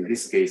 because in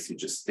this case, you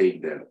just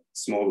take the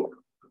small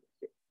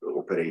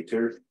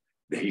operator,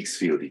 Higgs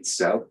field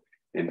itself,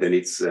 and then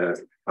its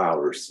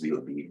powers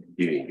will be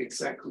giving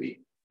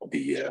exactly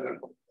the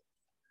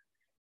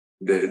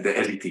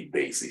additive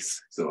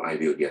basis. So I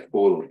will get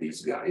all of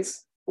these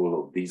guys.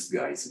 All of these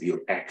guys will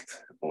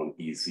act on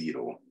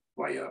E0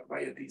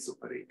 via these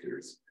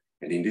operators.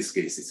 And in this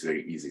case, it's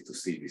very easy to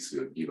see this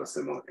will give us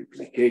a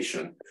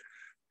multiplication.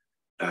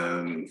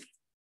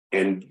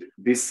 And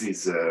this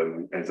is,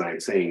 as I'm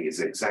saying, is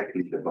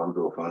exactly the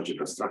bundle of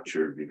algebra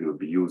structure we will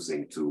be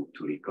using to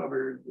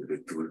recover,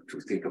 to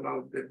think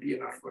about the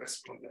DNR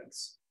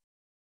correspondence.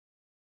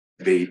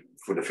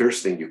 For the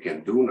first thing you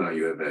can do now,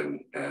 you have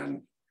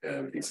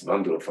this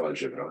bundle of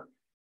algebra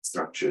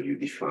structure you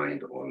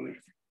defined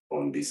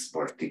on this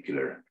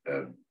particular,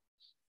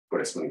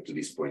 corresponding to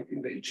this point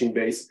in the Hitchin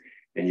base,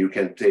 and you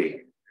can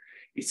take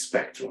its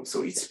spectrum.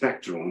 So its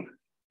spectrum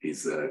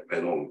is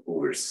along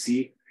over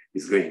C,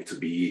 is going to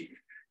be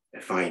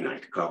a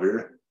finite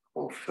cover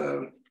of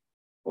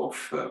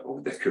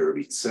the curve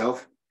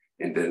itself,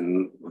 and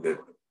then the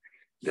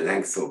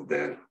length of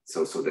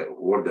so the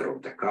order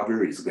of the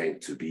cover is going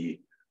to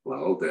be,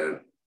 well,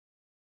 the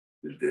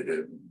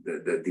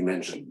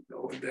dimension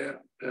of the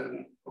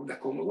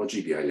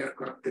cohomology, the Euler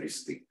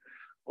characteristic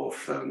of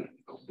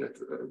that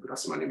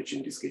Grassmannian, which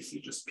in this case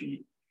is just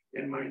P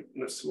n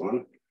minus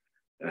 1.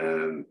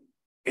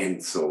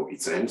 And so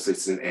it's n, so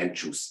it's an n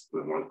choose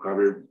one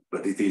cover,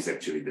 but it is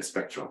actually the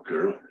spectral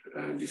curve.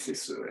 This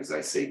is, as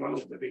I say, one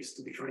of the ways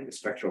to define the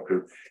spectral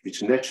curve,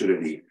 which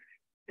naturally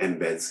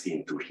embeds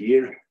into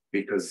here,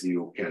 because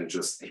you can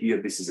just,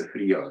 here, this is a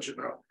free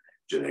algebra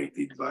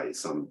generated by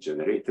some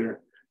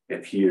generator.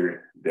 And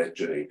here, that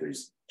generator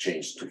is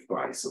changed to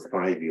phi. So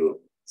phi will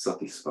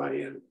satisfy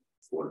and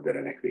order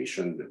an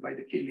equation by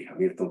the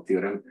Cayley-Hamilton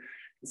theorem.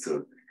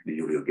 So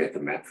you will get a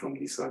map from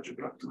this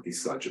algebra to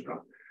this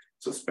algebra.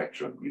 So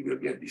spectrum, you will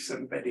get this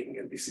embedding,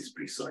 and this is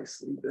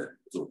precisely the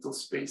total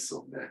space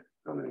of the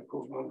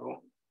canonical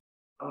bundle.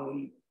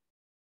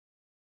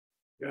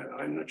 Yeah,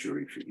 I'm not sure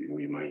if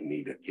we might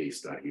need a case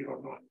study here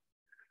or not.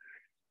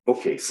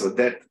 Okay, so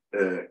that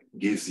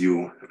gives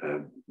you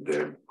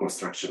the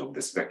construction of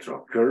the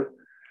spectral curve.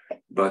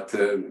 But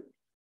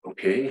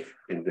okay,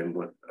 and then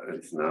what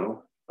is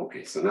now?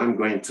 Okay, so now I'm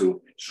going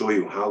to show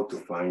you how to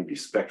find the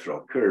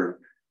spectral curve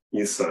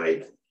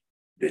inside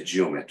the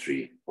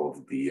geometry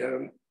of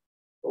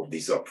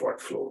these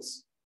upward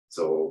flows.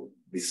 So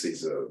this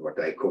is what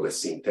I call a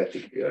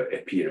synthetic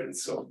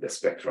appearance of the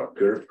spectral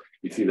curve.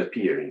 It will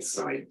appear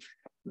inside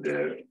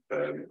the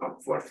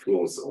upward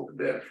flows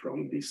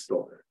from these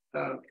top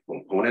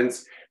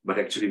components, but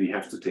actually we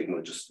have to take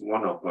not just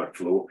one upward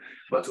flow,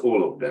 but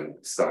all of them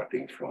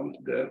starting from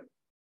the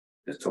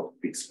top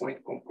fixed point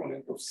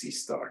component of C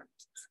star.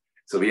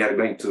 So we are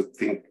going to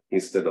think,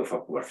 instead of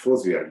upward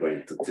flows, we are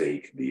going to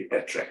take the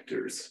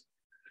attractors.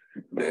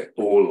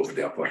 All of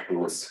the upward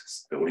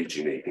flows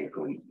originating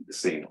from the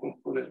same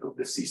component of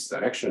the C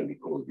star action. We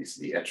call this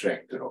the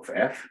attractor of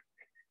F.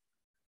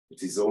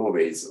 It is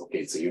always, okay,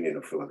 it's a union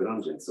of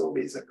Lagrange, it's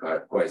always a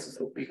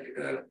quasi-split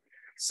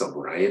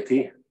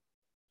subvariety.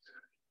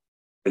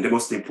 And the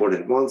most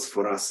important ones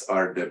for us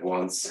are the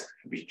ones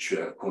which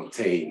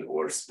contain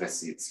or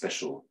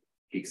special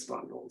Higgs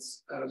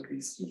bundles.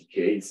 These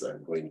EKs are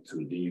going to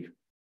live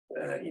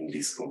in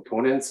these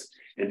components.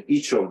 And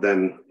each of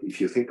them, if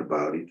you think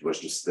about it, was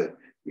just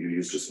you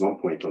use just one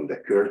point on the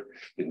curve,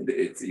 and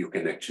you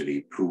can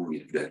actually prove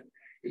it that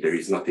there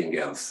is nothing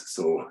else.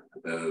 So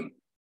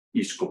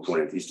each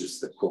component is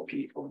just a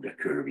copy of the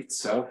curve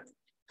itself.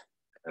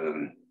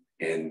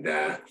 And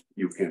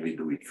you can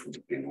redo it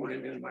between 1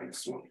 and n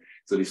minus 1.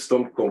 So this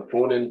top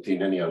component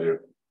in any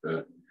other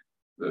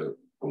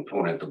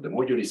component of the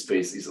moduli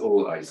space is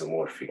all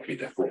isomorphic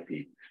with a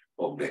copy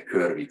of the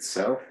curve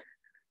itself.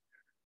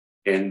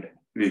 And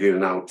we will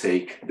now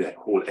take the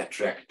whole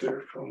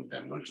attractor from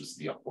them, not just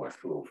the upward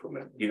flow from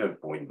a given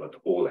point, but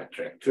all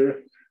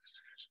attractor.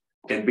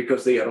 And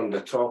because they are on the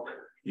top,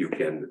 you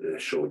can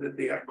show that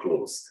they are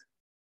closed.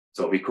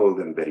 So we call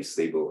them very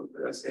stable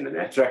as in an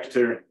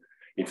attractor.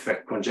 In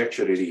fact,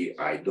 conjecturally,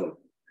 I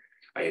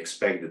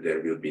expect that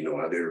there will be no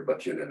other,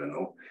 but you never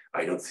know.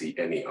 I don't see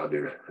any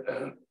other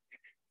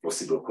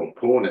possible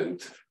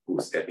component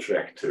whose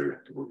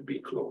attractor would be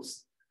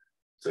closed.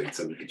 So it's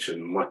a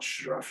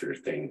much rougher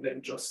thing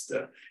than just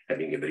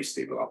having a very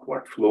stable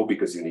upward flow,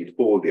 because you need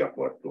all the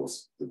upward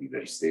flows to be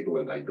very stable,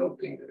 and I don't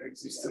think there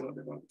exists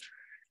another one.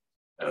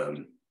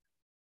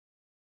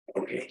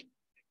 Okay,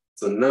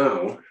 so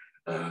now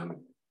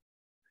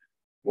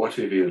what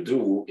we will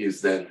do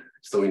is that,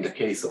 so in the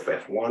case of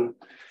F1,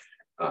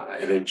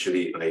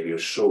 eventually I will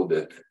show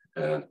that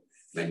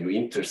when you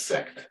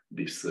intersect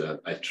this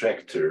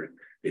attractor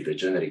with the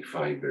generic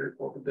fiber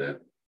of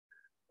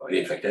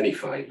in fact, any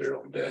fiber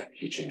of the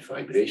Hitchin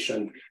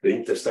fibration, the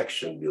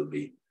intersection will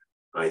be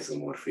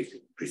isomorphic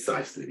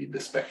precisely with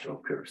the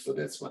spectral curve. So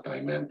that's what I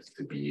meant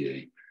to be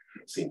a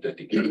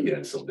synthetic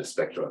appearance of the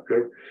spectral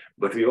curve.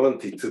 But we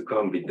wanted to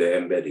come with the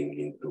embedding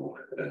into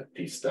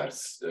T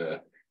stars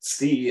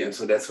C, and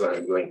so that's what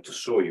I'm going to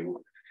show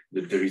you,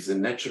 that there is a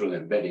natural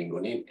embedding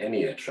on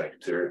any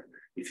attractor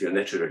it will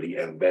naturally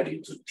embed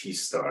into T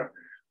star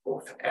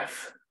of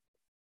F.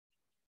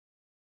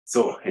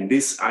 So, and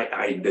this,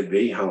 the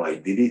way how I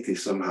did it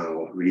is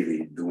somehow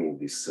really doing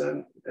this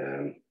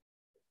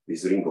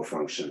these Ringo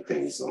function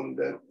things on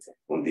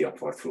the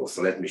upward flow.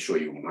 So let me show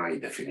you my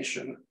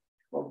definition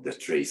of the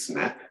trace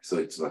map. So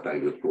it's what I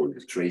will call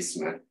the trace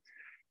map.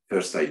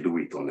 First, I do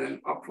it on an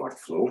upward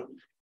flow.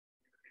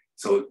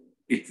 So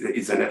it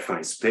is an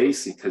affine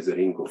space. It has a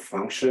ring of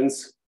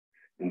functions,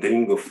 and the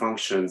ring of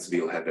functions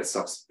will have a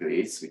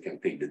subspace. We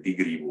can take the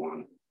degree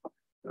 1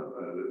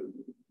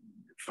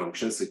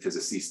 functions. It has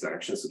a C star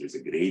action, so there's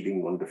a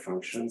grading on the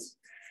functions.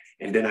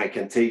 And then I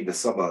can take the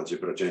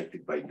subalgebra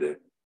generated by the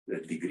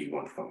degree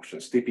 1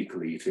 functions.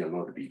 Typically, it will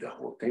not be the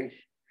whole thing,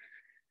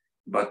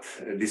 but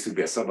this will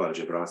be a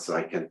subalgebra, so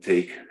I can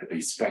take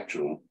a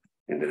spectrum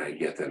and then I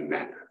get a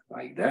map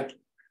like that.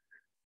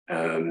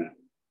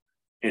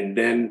 And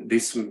then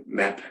this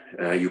map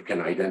you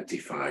can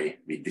identify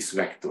with this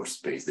vector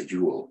space, the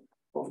dual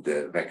of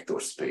the vector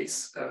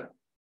space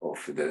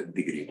of the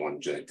degree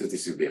 1 generator.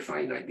 This will be a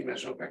finite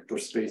dimensional vector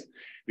space,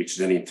 which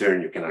then in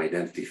turn you can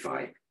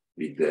identify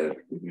with the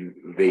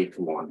weight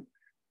 1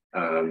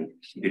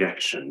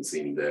 directions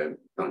in the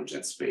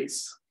tangent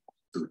space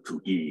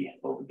to E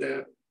of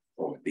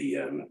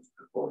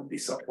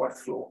this upward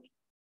flow.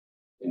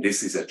 And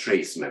this is a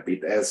trace map.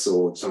 It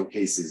also, in some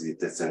cases,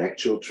 it's an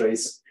actual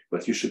trace,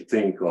 but you should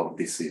think of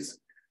this is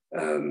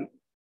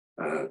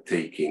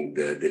taking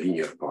the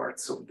linear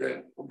parts of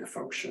the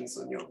functions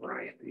on your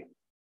variety.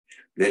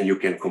 Then you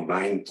can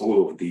combine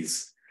all of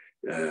these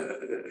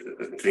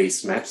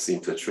trace maps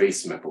into a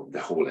trace map of the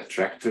whole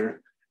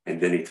attractor, and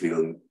then it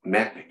will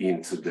map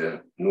into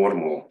the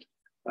normal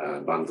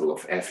bundle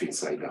of F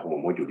inside the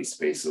cohomology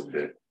space of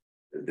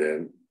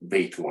the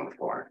weight 1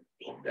 part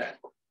of that.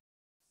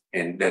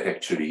 And that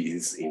actually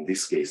is, in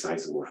this case,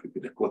 isomorphic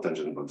with the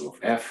cotangent bundle of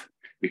F.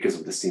 Because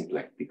of the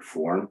symplectic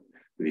form,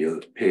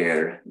 we'll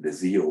pair the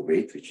 0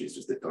 weight, which is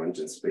just the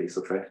tangent space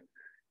of F,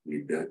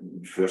 with the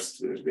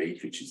first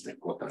weight, which is the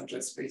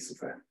cotangent space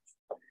of F.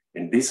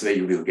 And this way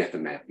you will get a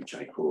map, which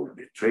I call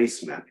the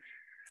trace map.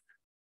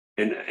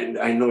 And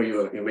I know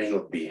you may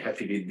not be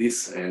happy with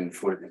this, and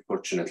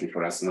fortunately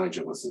for us,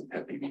 Nigel wasn't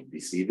happy with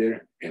this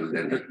either. And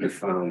then he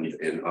found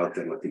an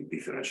alternative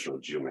differential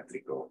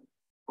geometrical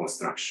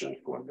construction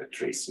for the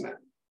trace map.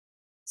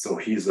 So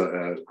his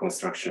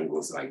construction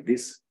goes like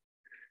this.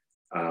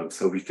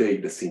 So we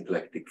take the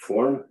symplectic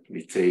form,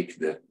 we take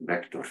the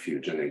vector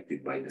field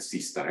generated by the C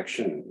star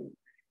action,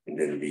 and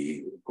then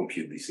we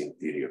compute this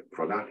interior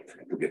product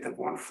to get a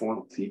 1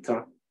 form,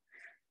 theta.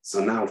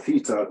 So now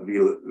theta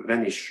will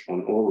vanish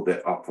on all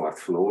the upward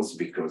flows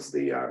because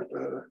they are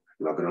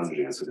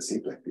Lagrangian, so the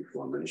symplectic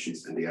form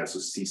vanishes, and they are also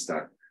C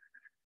star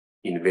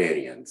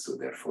invariant. So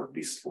therefore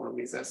this form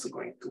is also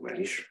going to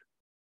vanish.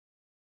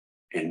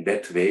 And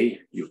that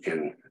way you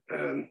can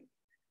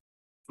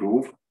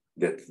prove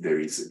that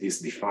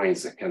this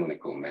defines a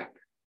canonical map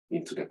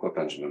into the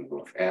cotangent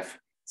bundle of F,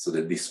 so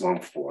that this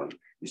 1 form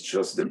is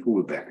just the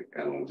pullback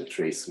along the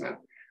trace map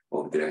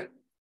of the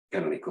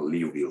canonical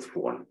Liouville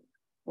form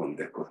on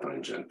the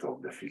cotangent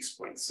of the fixed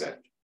point set.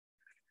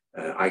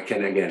 I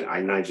can again,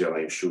 Nigel,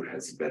 I'm sure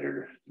has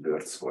better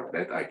words for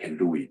that. I can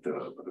do it,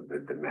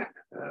 the map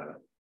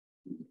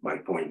by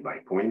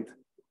point,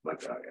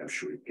 but I'm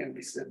sure it can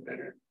be said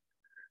better.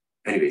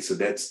 Anyway, so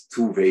that's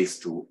 2 ways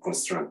to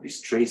construct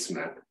this trace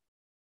map.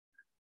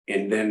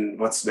 And then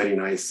what's very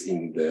nice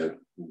in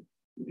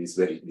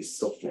these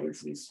soft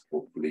ones, these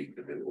hopefully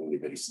the only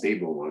very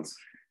stable ones,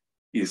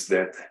 is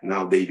that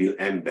now they will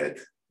embed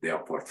the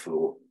upward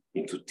flow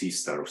into T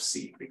star of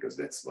C, because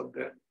that's what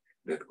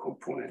that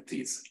component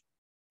is.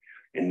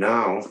 And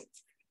now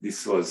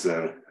this was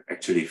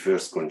actually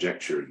first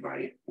conjectured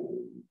by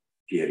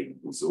Pierre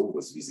Bouzeau,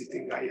 was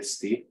visiting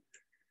IST,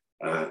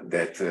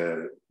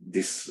 that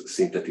this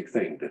synthetic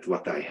thing, that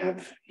what I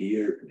have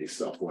here,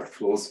 these upward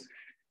flows,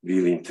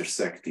 will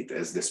intersect it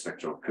as the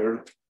spectral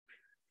curve.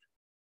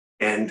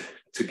 And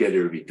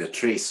together with the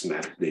trace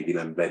map, they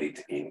will embed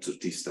it into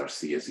T star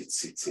C as it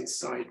sits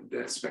inside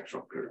the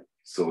spectral curve.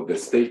 So the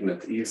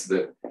statement is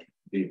that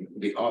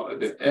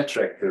the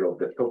attractor of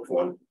the top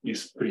one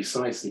is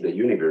precisely the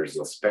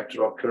universal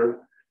spectral curve.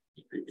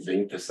 The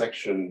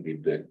intersection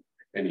with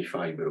any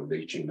fiber of the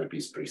Hitchin map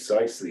is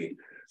precisely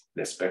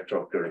the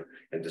spectral curve,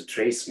 and the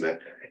trace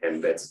map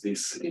embeds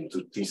this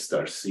into T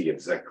star C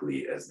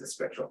exactly as the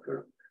spectral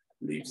curve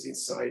lives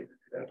inside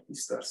T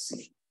star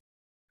C.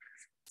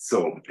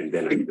 So, and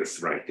then I'm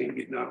just writing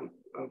it down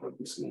what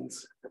this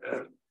means.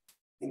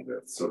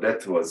 So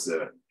that was,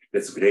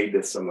 that's great.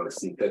 That's some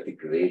synthetic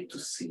way to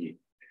see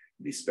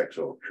the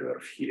spectral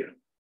curve here.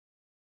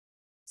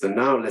 So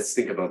now let's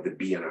think about the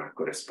BNR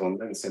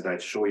correspondence, and I'll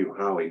show you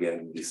how,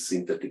 again, these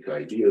synthetic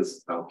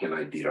ideas, how can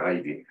I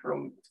derive it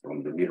from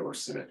the mirror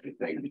symmetry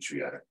thing which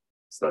we are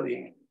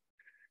studying.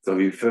 So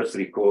we first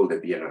recall the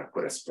BNR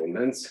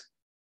correspondence.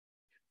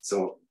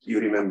 So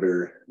you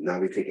remember, now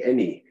we take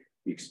any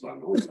X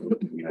bundle,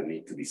 we don't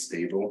need to be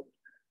stable.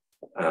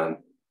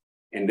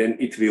 And then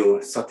it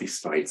will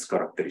satisfy its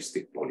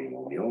characteristic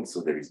polynomial.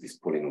 So there is this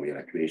polynomial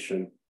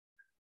equation.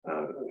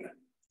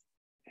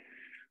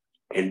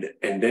 And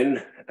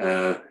then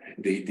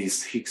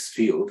this Higgs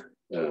field,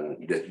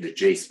 the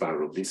J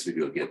power of this, we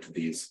will get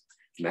these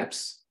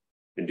maps.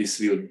 And this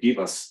will give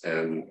us,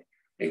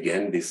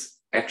 again, this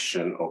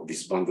action of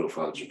this bundle of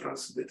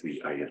algebras that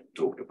I had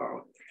talked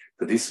about.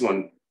 So this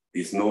one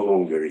is no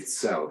longer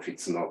itself,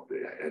 it's not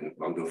a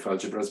bundle of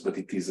algebras, but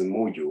it is a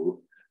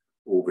module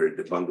over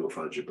the bundle of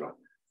algebra,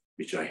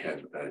 which I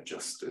have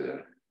just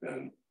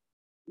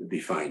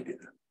defined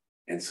it.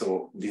 And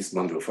so this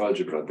bundle of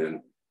algebra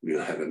then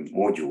will have a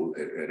module,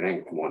 a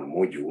rank 1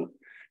 module,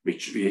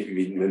 which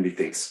when we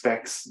take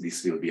specs,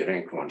 this will be a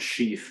rank 1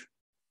 sheaf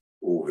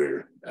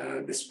over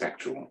the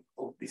spectrum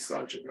of this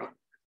algebra,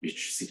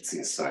 which sits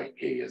inside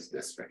K as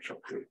the spectral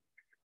curve.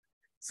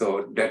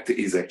 So that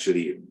is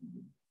actually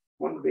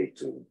one way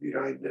to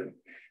derive the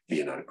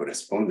BNR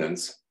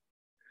correspondence.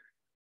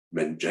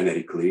 When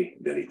generically,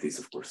 then it is,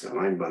 of course, a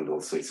line bundle.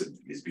 So it's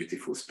this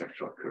beautiful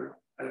spectral curve,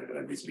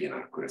 this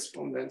BNR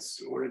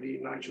correspondence already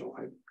Nigel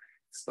had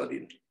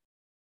studied.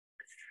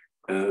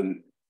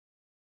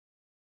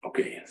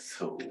 Okay,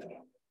 so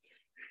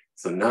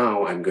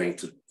now I'm going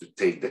to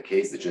take the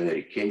case, the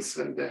generic case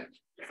when the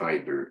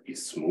fiber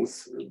is smooth,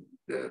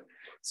 the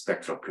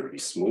spectral curve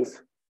is smooth.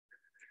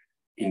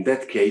 In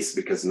that case,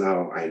 because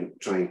now I'm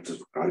trying to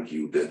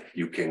argue that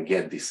you can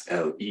get this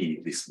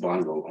LE, this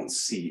bundle on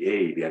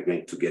CA, we are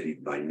going to get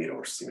it by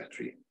mirror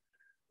symmetry,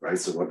 right?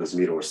 So what does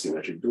mirror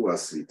symmetry do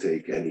us? We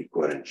take any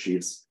coherent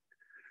sheaves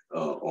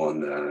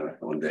on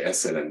the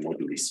SLN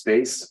moduli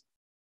space,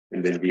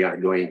 and then we are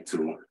going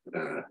to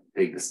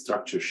take the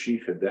structure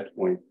sheaf at that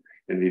point,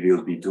 and we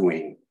will be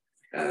doing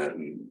a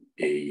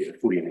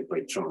Fourier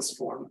Unified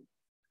transform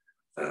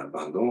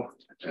bundle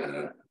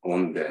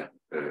on the,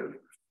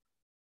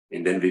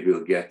 and then we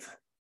will get,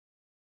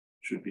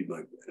 should be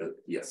my,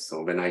 yes,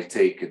 so when I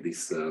take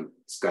this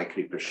sky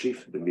clipper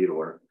sheaf, the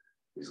mirror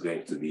is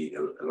going to be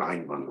a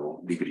line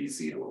bundle, degree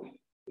 0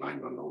 line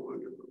bundle,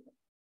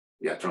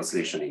 yeah,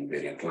 translation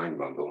invariant line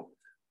bundle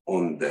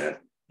on the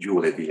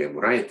dual abelian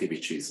variety,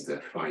 which is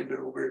the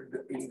fiber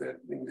over in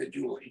the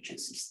dual Hitchin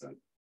system.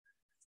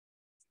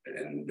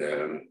 And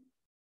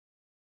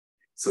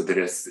so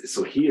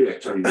here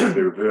actually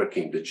we were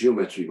working, the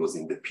geometry was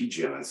in the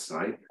PGLN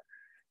side,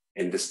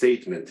 and the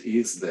statement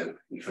is that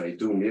if I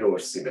do mirror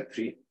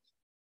symmetry,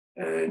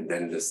 and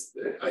then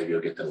I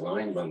will get a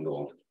line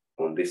bundle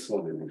on this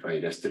one, and if I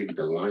restrict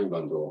the line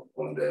bundle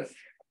on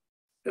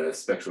the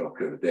spectral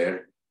curve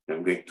there,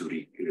 I'm going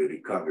to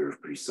recover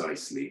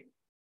precisely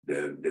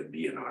the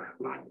BNR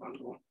line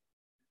bundle.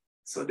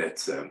 So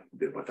that's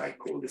what I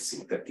call the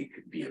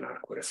synthetic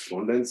BNR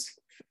correspondence.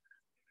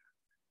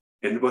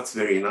 And what's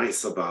very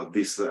nice about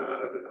this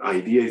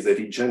idea is that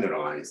it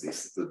generalizes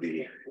this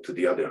to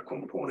the other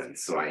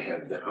components. So I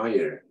have the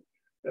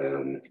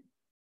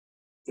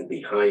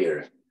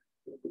higher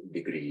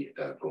degree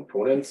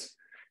components.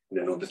 And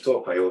then on the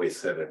top, I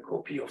always have a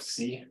copy of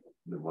C,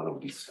 one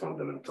of these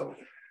fundamental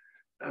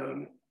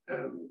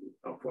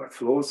upward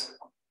flows.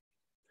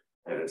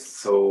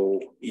 So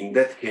in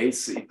that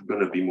case, it's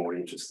going to be more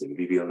interesting.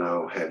 We will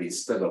now have,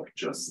 instead of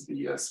just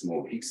the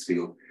small Higgs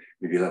field,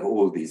 we will have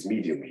all these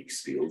medium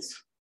Higgs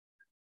fields,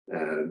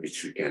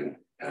 which we can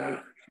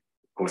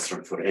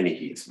construct for any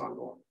Higgs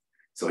bundle.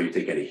 So you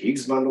take any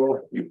Higgs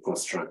bundle, you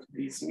construct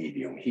these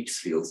medium Higgs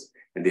fields,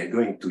 and they're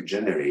going to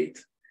generate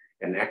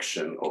an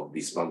action of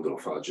this bundle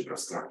of algebra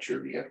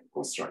structure we have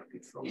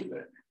constructed from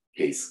the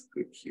case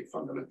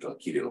fundamental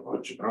Kirillov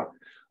algebra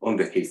on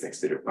the case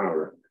exterior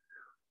power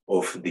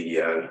of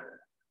the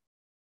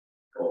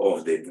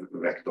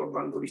vector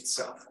bundle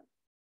itself.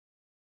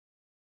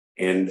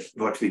 And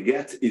what we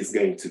get is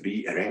going to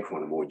be a rank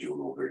 1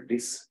 module over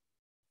this.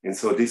 And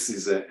so this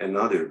is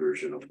another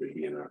version of the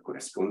BNR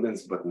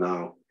correspondence, but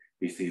now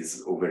it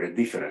is over a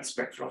different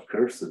spectral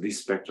curve. So this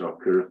spectral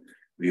curve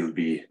will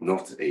be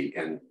not a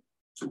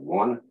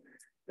n-to-1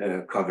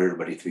 cover,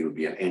 but it will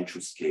be an n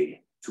choose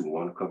k to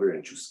 1 cover,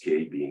 n choose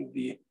k being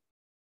the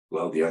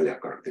earlier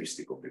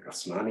characteristic of the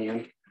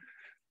Grassmannian.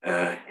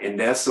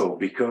 And also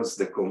because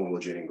the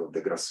cohomology of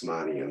the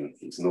Grassmannian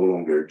is no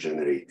longer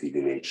generated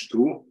in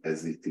H2,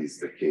 as it is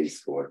the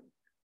case for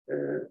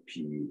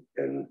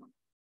Pn,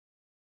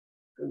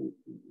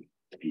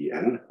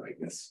 I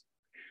guess,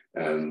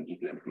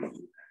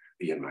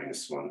 Pn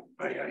minus 1,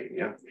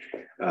 yeah.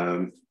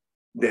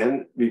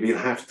 Then we will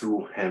have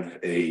to have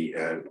a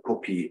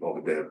copy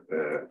of the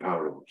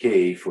power of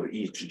k for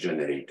each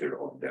generator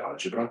of the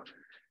algebra.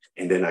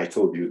 And then I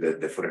told you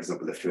that, for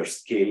example, the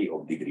first k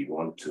of degree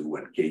 1, 2,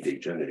 and k, they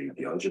generate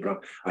the algebra.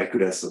 I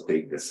could also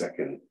take the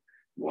second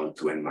 1,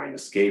 2, n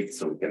minus k.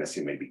 So we can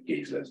assume maybe k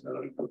is less than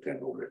or equal to n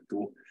over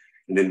 2.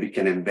 And then we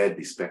can embed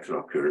the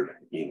spectral curve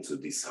into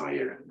this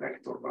higher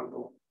vector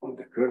bundle on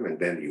the curve. And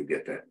then you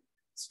get a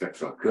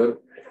spectral curve.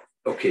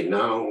 Okay,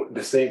 now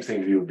the same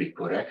thing will be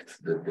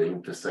correct, that the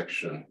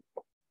intersection,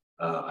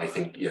 I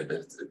think, yeah,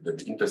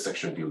 the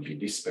intersection will be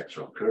this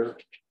spectral curve.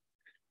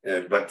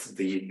 But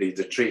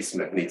the trace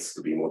map needs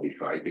to be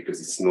modified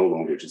because it's no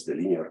longer just the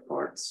linear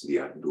parts we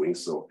are doing.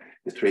 So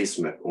the trace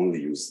map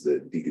only uses the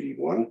degree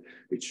 1,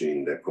 which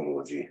in the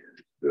cohomology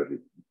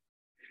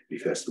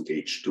refers to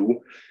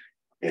H2.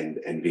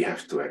 And we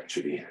have to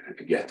actually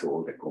get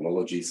all the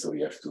cohomology. So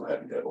we have to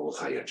have all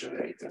higher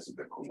generators of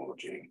the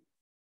cohomology.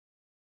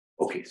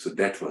 Okay, so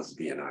that was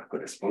BNR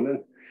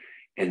correspondent.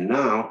 And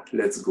now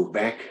let's go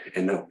back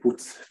and now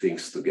put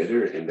things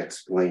together and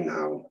explain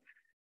how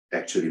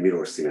actually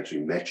mirror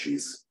symmetry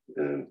matches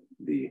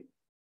the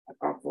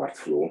upward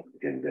flow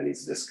and then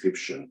its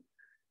description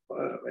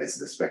as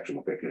the spectrum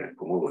of equivariant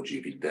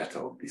cohomology with that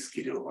of this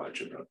Kirillov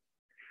algebra.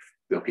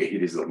 Okay,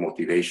 here is our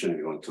motivation.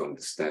 We want to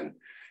understand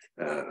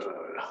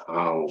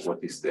what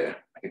is the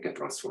second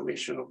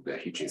transformation of the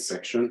Hitchin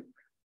section.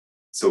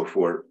 So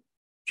for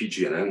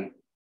PGNN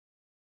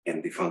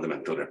and the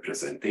fundamental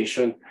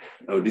representation,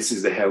 this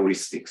is the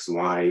heuristics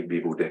why we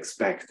would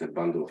expect a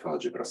bundle of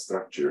algebra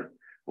structure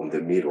on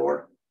the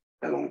mirror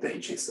along the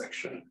Hitchin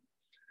section.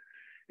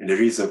 And the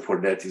reason for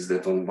that is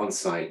that on one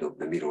side of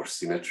the mirror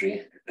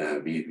symmetry,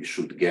 we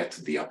should get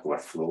the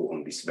upward flow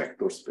on this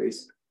vector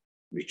space,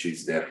 which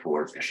is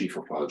therefore a sheaf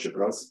of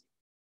algebras.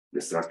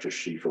 The structure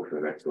sheaf of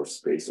a vector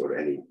space or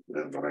any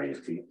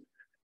variety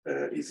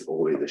is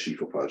always a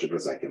sheaf of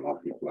algebras. I can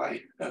multiply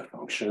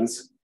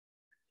functions.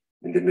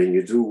 And then when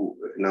you do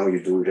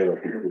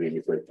relative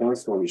Fourier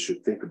transform, you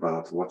should think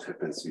about what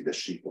happens with the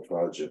sheaf of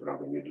algebra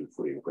when you do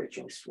Fourier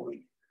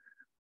transform.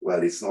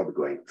 Well, it's not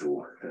going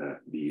to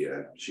be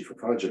a sheaf of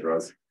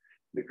algebras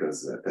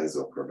because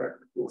tensor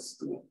product goes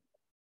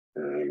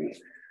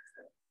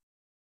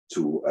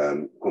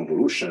to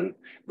convolution,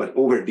 but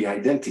over the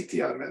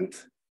identity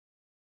element,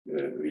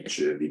 which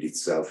with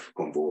itself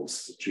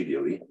convolves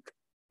trivially,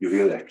 you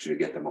will actually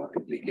get a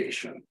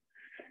multiplication.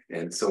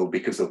 And so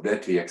because of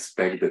that, we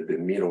expect that the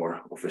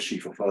mirror of a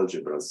sheaf of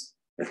algebras,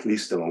 at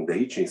least along the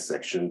Hitchin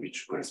section,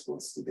 which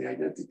corresponds to the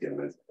identity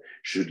element,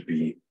 should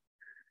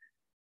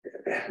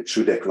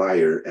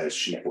acquire a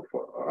sheaf of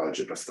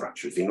algebra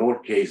structures. In our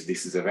case,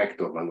 this is a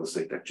vector bundle, so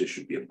it actually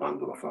should be a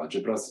bundle of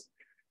algebras.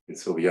 And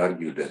so we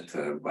argue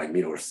that by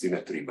mirror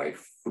symmetry, by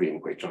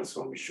Fourier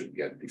transform, we should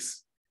get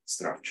this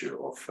structure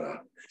of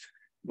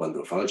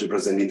bundle of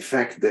algebras. And in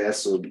fact, there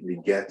so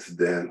we get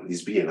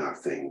this BNR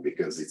thing,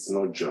 because it's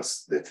not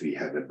just that we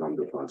have a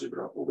bundle of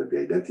algebra over the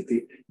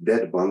identity.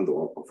 That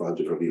bundle of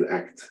algebra will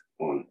act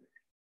on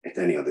at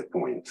any other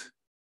point.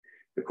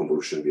 The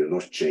convolution will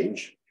not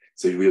change.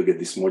 So you will get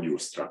this module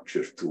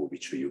structure too,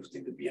 which we used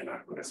in the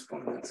BNR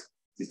correspondence.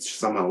 It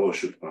somehow all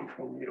should come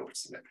from mirror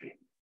symmetry.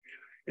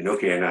 And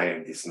okay, and I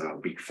have this now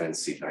big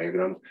fancy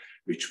diagram,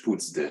 which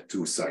puts the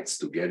two sides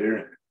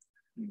together.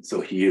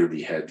 So here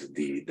we had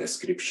the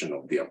description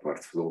of the upward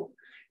flow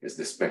as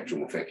the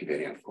spectrum of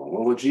equivariant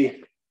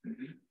cohomology.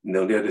 And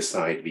on the other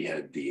side, we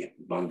had the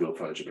bundle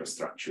of algebra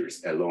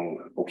structures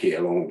along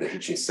the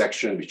Hitchin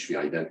section, which we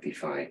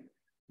identify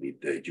with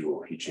the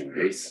dual Hitchin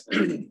base.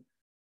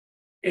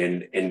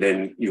 And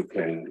then you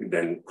can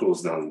then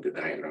close down the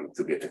diagram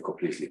to get a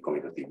completely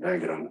commutative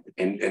diagram.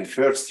 And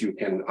first you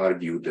can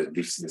argue that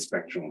the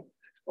spectrum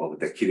of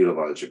the Kirillov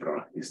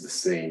algebra is the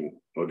same,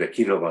 or the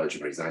Kirillov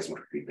algebra is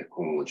isomorphic, the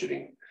cohomology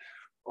ring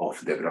of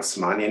the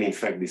Grassmannian. In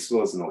fact, this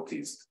was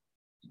noticed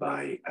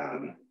by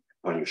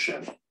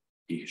Panyushev.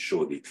 He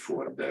showed it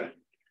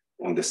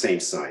on the same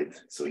side,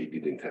 so he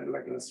didn't have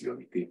Langlands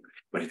duality,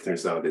 but it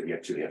turns out that we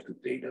actually have to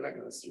take the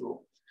Langlands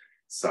dual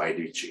side,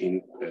 which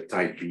in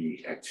type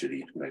B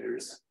actually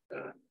matters,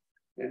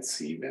 and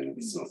C when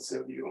it's not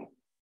so dual.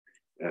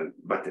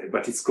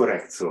 But it's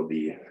correct. So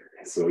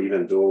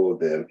even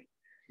though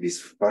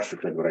these partial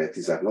flat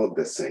varieties are not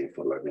the same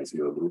for Langlands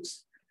dual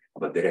groups,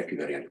 but the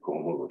equivariant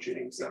cohomology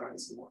rings are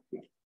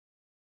isomorphic.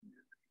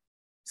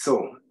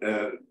 So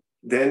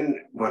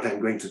then what I'm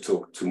going to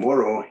talk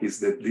tomorrow is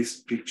that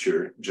this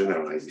picture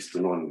generalizes to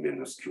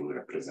non-minuscule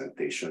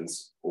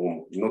representations,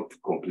 or not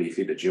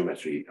completely. The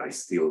geometry I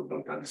still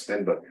don't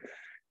understand, but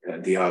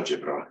the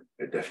algebra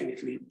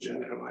definitely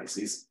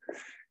generalizes.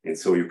 And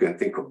so you can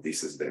think of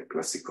this as the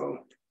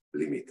classical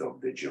limit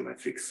of the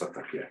geometric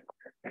Satake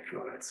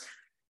equivalence.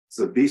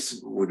 So this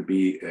would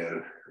be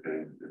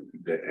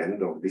the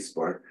end of this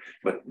part,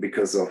 but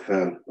because of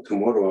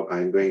tomorrow,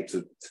 I'm going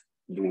to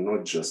do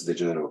not just the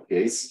general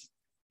case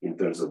in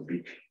terms of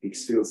big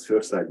Higgs fields.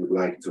 First, I would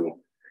like to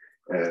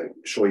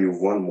show you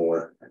one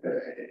more,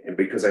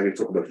 because I will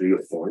talk about real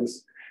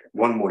forms,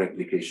 one more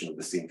application of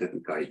the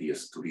synthetic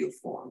ideas to real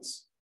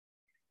forms.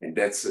 And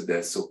that's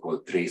the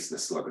so-called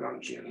traceless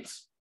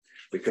Lagrangians.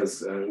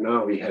 Because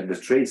now we have the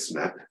trace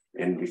map,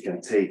 and we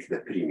can take the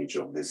preimage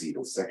of the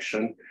zero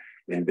section,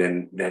 and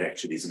then that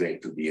actually is going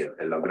to be a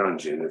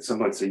Lagrangian. And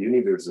somehow it's a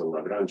universal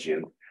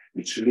Lagrangian,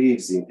 which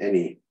lives in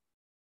any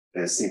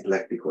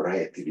symplectic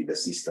variety with a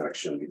C-star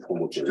action with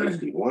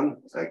homogeneity 1.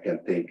 I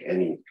can take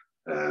any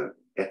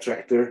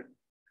attractor,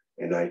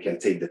 and I can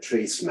take the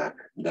trace map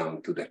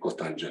down to the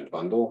cotangent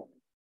bundle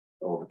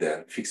of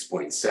the fixed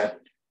point set.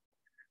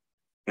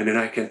 And then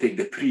I can take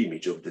the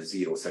preimage of the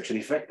zero section.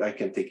 In fact, I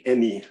can take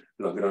any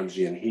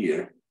Lagrangian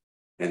here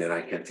and then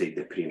I can take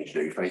the preimage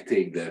there. If I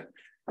take the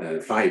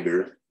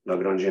fiber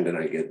Lagrangian, then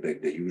I get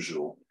back the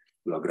usual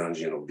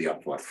Lagrangian of the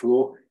upward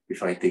flow.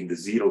 If I take the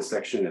zero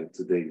section, and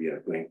today we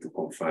are going to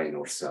confine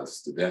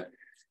ourselves to that,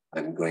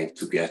 I'm going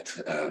to get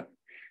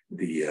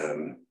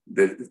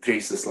the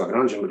traceless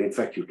Lagrangian, but in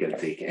fact you can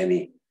take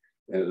any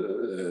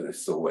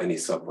so any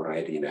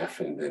subvariety in F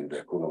and then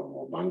the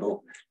conormal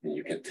bundle, and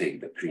you can take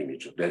the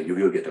preimage of that. You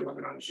will get a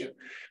Lagrangian.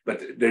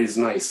 But there is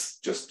nice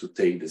just to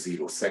take the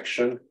zero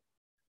section,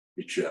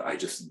 which I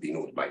just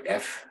denote by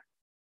F.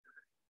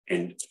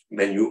 And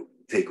when you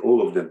take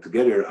all of them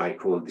together, I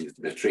call this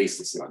the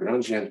traceless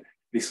Lagrangian.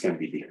 This can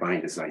be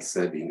defined, as I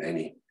said, in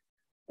any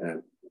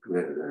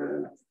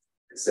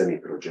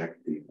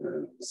semi-projective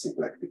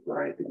symplectic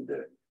variety in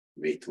the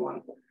weight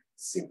one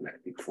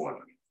symplectic form.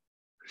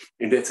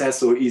 And that's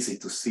also easy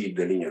to see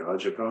the linear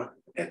algebra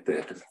at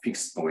the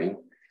fixed point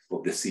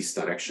of the cis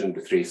direction.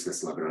 The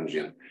traceless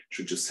Lagrangian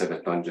should just have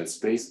a tangent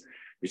space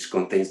which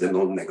contains the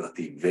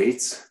non-negative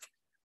weights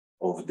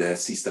of the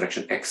cis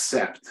direction,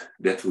 except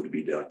that would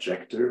be the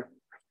adjector,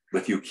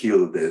 but you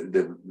kill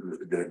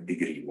the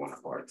degree one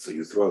part. So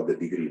you throw out the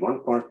degree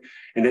one part,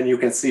 and then you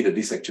can see that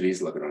this actually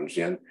is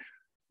Lagrangian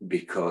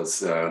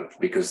because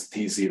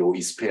T0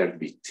 is paired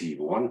with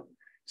T1,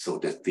 so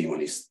that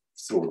T1 is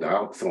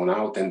thrown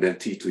out, and then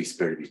T2 is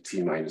paired with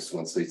T minus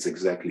 1. So it's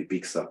exactly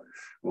picks up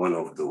one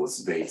of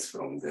those weights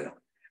from the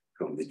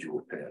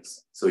dual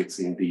pairs. So it's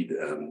indeed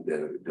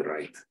the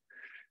right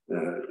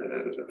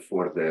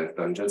for the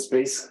tangent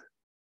space.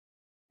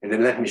 And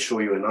then let me show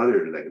you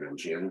another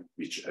Lagrangian,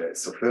 which,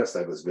 so first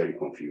I was very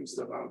confused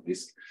about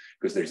this,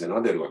 because there's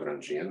another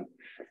Lagrangian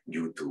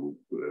due to,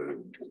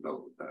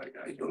 well,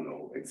 I don't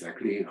know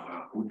exactly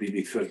who did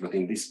it first, but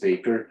in this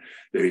paper,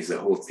 there is a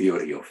whole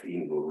theory of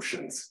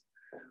involutions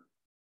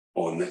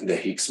on the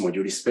Higgs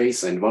moduli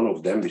space. And one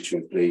of them, which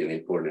will play an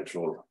important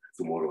role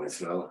tomorrow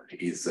as well,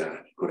 is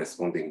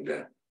corresponding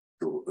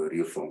to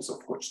real forms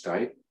of Hodge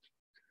type,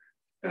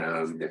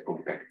 the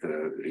compact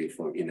real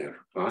form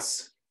inner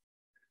class.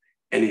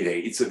 Anyway,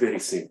 it's a very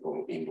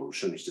simple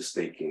involution. It's just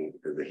taking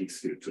the Higgs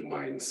field to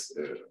minus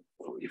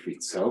if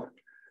itself.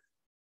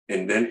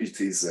 And then it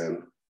is,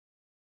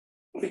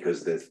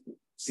 because the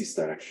cis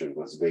direction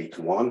was weight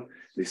 1,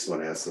 this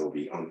one also will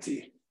be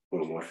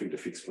anti-holomorphic, the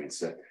fixed point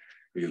set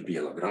will be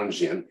a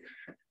Lagrangian.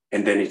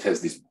 And then it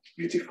has this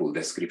beautiful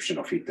description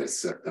of it as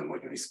certain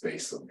moduli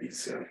space of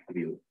these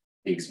real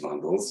Higgs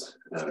bundles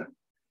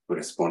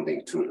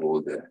corresponding to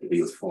all the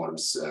real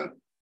forms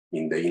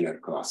in the inner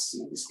class,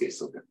 in this case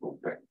of the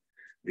compact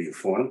real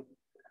form.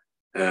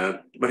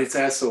 But it's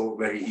also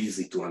very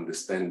easy to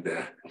understand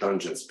the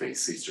tangent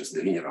space. It's just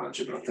the linear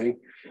algebra thing.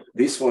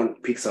 This one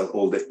picks out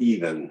all the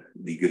even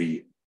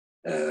degree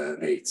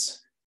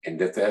weights. And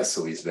that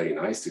also is very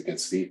nice. You can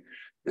see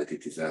that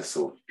it is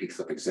also picks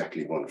up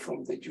exactly one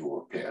from the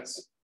dual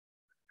pairs.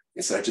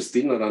 And so I just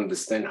did not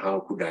understand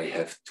how could I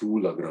have two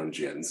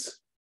Lagrangians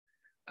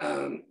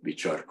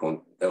which are,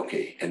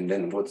 okay, and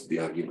then what's the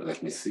argument?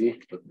 Let me see,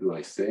 what do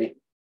I say?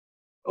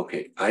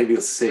 Okay, I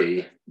will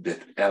say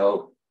that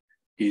L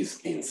is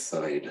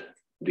inside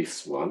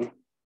this one.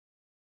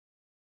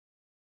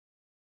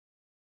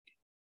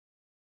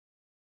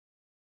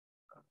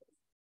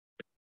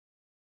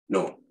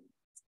 No,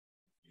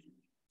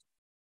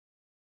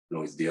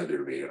 it's the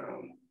other way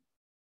around.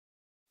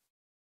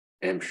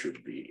 M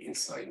should be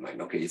inside mine.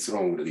 Okay, it's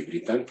wrongly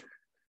written.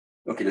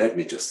 Okay, let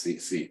me just see.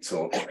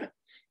 So,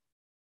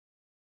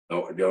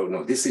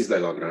 no, this is the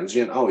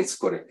Lagrangian. Oh, it's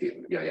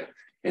corrective. Yeah.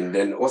 And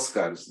then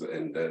Oscar's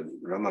and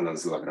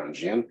Ramanan's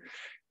Lagrangian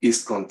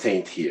is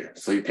contained here.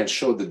 So you can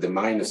show that the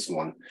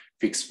 -1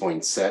 fixed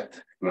point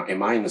set, a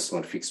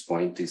 -1 fixed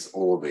point is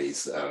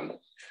always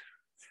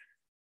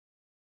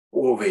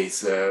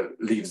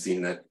lives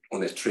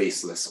on a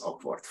traceless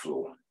upward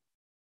flow.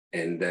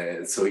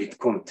 And so it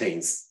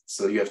contains,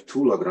 so you have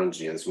two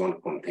Lagrangians,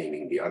 one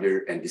containing the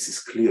other, and this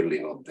is clearly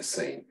not the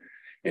same.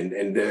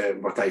 And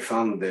what I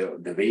found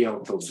the way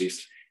out of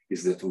this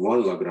is that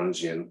one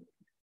Lagrangian,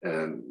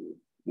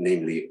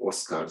 namely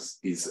Oscar's,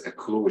 is a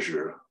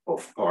closure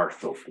of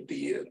part of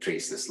the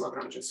traceless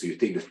Lagrangian. So you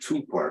take the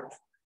two-part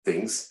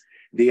things,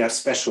 they are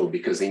special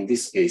because in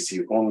this case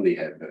you only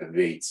have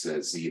weights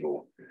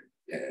 0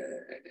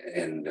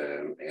 and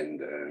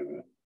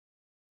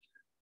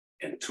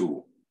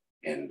 2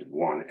 and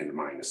 1 and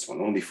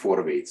 -1, only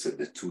 4 weights of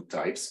the two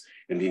types.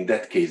 And in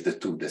that case, the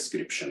two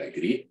descriptions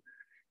agree.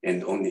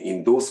 And only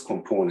in those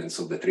components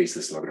of the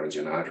traceless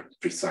Lagrangian are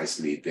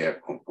precisely their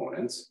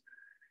components.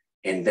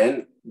 And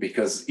then,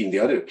 because in the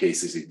other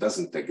cases it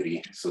doesn't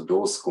agree, so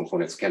those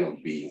components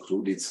cannot be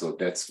included. So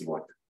that's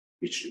why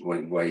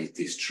it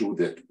is true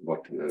that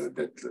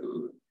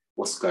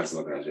Oscar's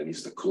Lagrangian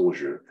is the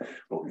closure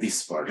of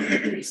this part of the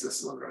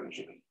traceless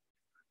Lagrangian.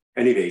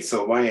 Anyway,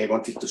 so why I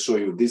wanted to show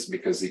you this,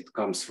 because it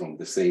comes from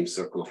the same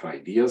circle of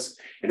ideas.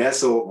 And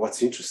also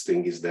what's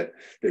interesting is that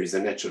there is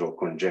a natural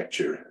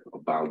conjecture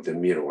about the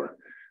mirror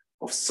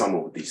of some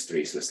of these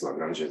traceless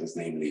Lagrangians,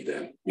 namely the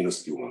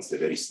minuscule ones, the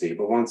very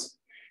stable ones.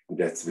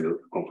 That will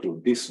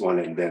conclude this one,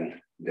 and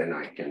then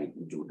I can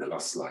do the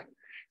last slide.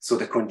 So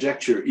the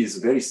conjecture is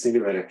very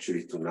similar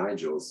actually to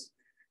Nigel's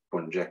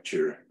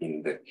conjecture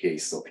in the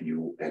case of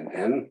U and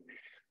N.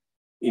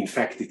 In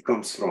fact, it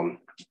comes from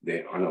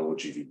the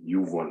analogy with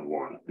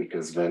U11,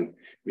 because when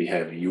we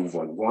have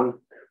U11,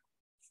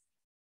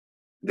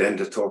 then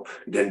the top,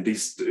 then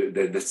this,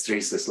 the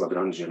traceless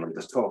Lagrangian on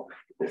the top,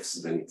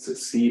 then it's a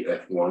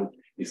CF1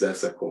 is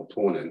as a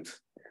component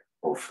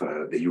of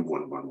the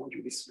U11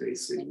 moduli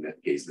space. And in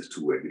that case, the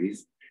two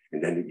agrees.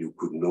 And then you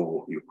could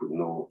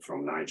know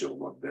from Nigel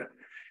what the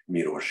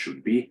mirror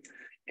should be,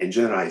 and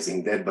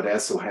generalizing that, but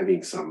also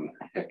having some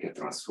Hackett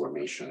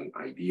transformation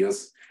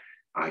ideas.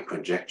 I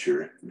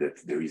conjecture that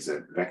there is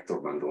a vector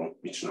bundle,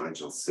 which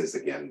Nigel says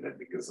again that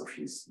because of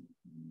his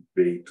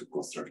way to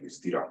construct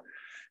these Dirac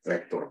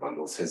vector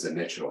bundles has a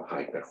natural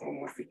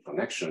hyperhomomorphic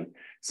connection.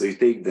 So you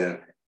take the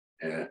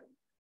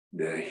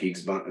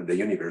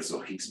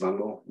universal Higgs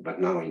bundle, but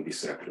now in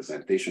this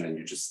representation, and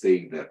you just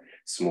take the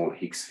small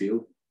Higgs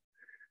field,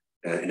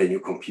 and then you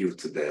compute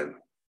the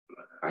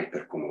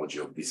hyperhomology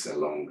of this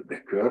along the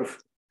curve.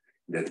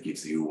 That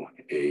gives you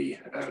a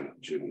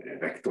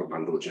vector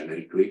bundle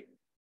generically,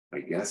 I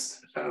guess,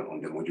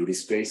 on the moduli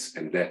space,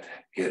 and that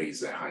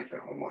carries a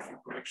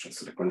hyperhomorphic correction.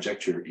 So the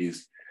conjecture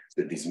is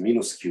that these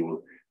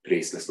minuscule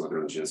traceless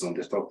Lagrangians on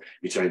the top,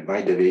 which I,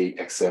 by the way,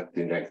 except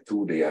in rank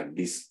 2, they are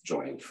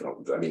disjoint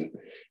from, I mean,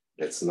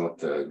 that's not,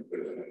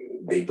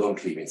 they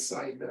don't live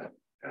inside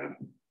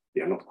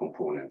they are not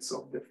components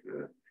of the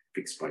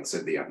fixed point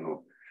set, they are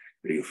not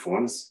real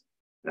forms.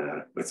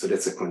 But so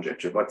that's a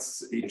conjecture.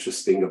 What's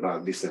interesting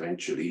about this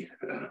eventually,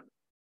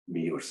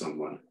 me or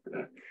someone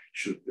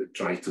should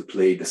try to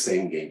play the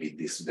same game with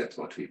this, that's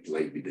what we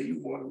played with the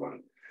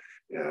U11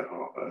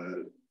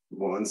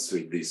 once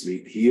with this.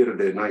 Here,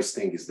 the nice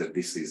thing is that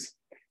this is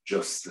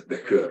just the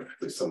curve.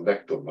 There's some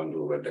vector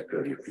bundle over the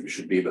curve. You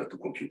should be able to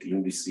compute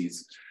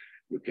indices.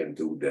 You can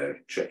do the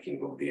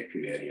checking of the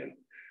equivariant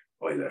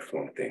Euler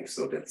form thing.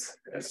 So that's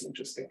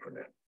interesting for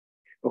that.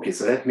 Okay,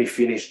 so let me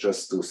finish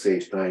just to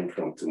save time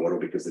from tomorrow,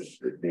 because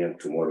at the end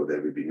tomorrow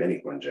there will be many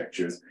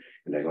conjectures,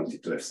 and I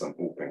wanted to have some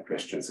open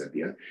questions at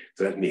the end.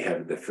 So let me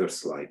have the first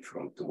slide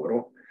from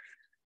tomorrow.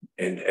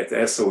 And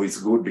also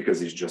it's good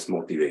because it's just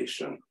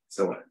motivation.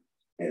 So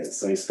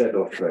instead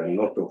of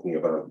not talking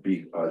about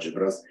big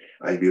algebras,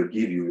 I will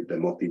give you the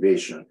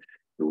motivation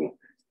to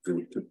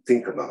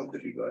think about the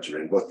big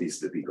algebra and what is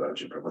the big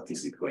algebra, what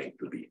is it going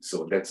to be.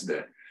 So that's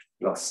the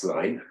last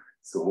slide.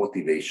 So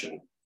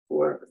motivation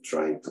for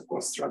trying to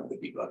construct the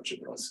big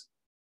algebras.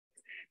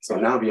 So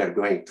now we are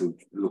going to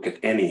look at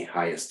any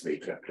highest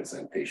weight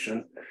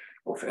representation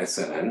of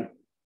SLN,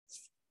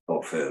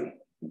 of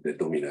the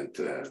dominant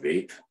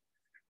weight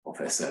of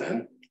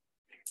SLN,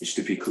 which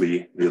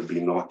typically will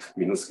be not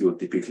minuscule,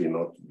 typically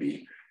not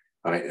be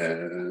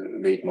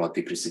weight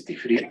multiplicity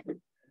free.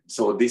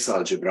 So this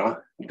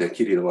algebra, the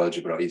Kirillov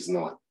algebra, is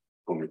not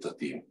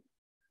commutative.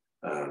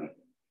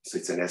 So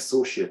it's an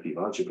associative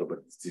algebra, but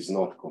it is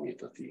not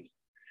commutative.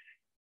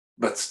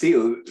 But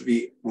still,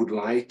 we would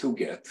like to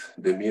get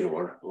the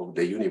mirror of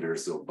the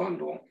universal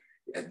bundle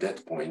at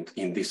that point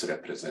in this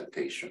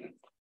representation.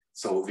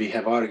 So we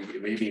have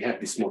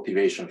this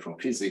motivation from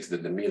physics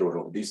that the mirror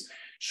of this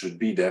should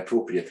be the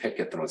appropriate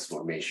Hackett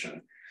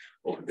transformation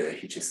of the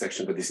Hitchin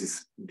section, but this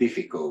is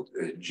difficult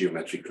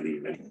geometrically,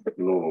 and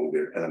no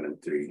longer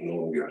elementary, no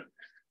longer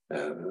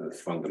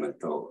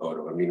fundamental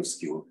or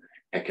minuscule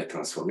Hackett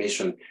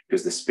transformation,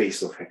 because the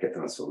space of Hackett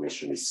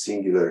transformation is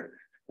singular,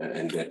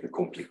 and that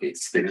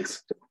complicates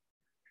things.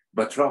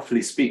 But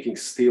roughly speaking,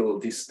 still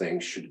this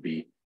thing should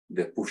be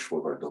the push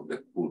forward of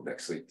the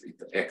pullback. So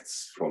it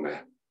acts from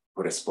a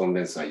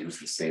correspondence. I use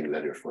the same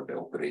letter for the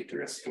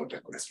operator as for the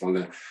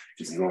correspondence,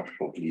 which is not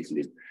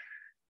completely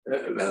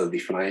well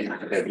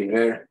defined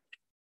everywhere.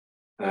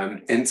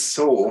 And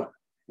so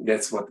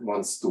that's what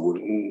wants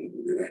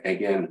to,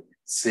 again,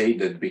 say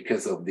that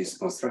because of this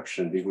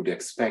construction, we would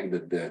expect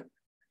that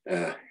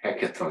the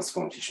Hackett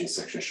transform Hitchin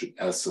section should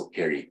also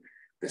carry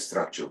the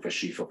structure of a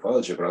sheaf of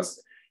algebras,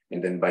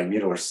 and then by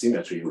mirror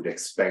symmetry, you would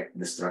expect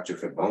the structure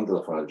of a bundle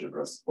of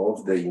algebras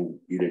of the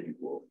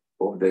irreducible,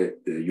 of the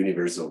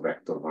universal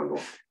vector bundle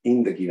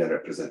in the given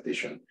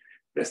representation,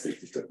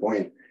 restricted to a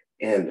point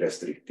and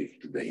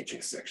restricted to the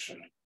Hitchin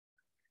section.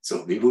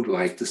 So we would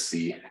like to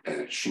see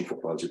a sheaf of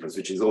algebras,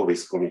 which is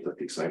always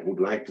commutative. So I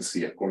would like to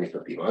see a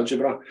commutative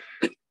algebra.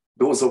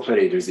 Those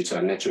operators which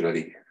are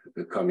naturally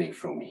coming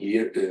from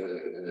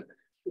here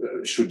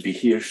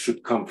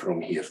should come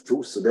from here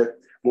too. So that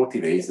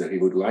motivates that we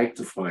would like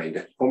to find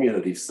a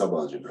commutative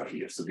subalgebra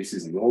here. So this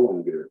is no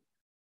longer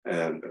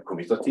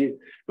commutative,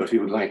 but we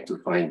would like to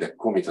find a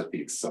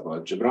commutative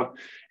subalgebra.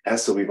 And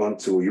so we want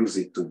to use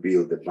it to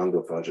build the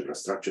bundle of algebra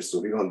structure. So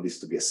we want this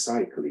to be a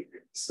cyclic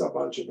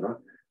subalgebra,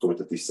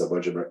 commutative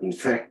subalgebra. In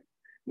fact,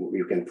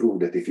 you can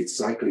prove that if it's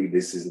cyclic,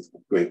 this is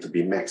going to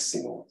be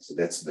maximal. So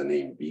that's the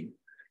name big,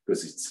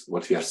 because it's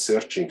what we are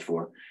searching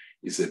for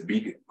is a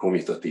big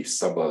commutative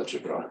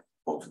subalgebra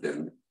of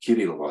the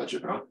Kirillov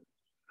algebra.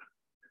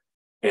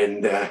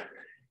 And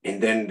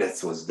then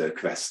that was the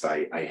quest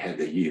I had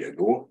a year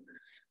ago.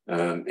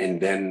 And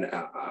then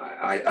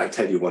I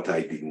tell you what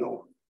I did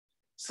know.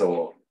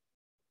 So,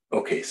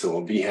 okay, so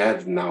we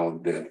have now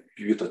the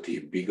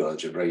putative big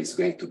algebra is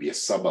going to be a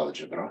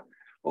subalgebra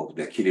of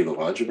the Kirillov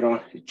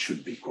algebra. It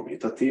should be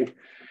commutative.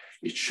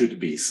 It should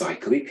be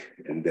cyclic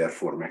and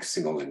therefore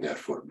maximal and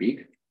therefore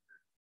big.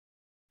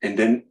 And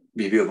then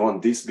we will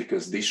want this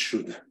because this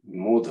should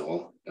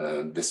model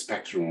the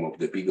spectrum of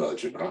the big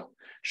algebra,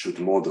 should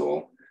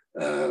model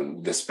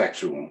the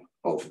spectrum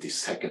of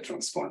this Hackett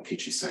transform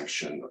Hitchin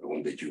sanction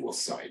on the dual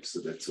side.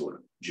 So that's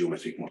our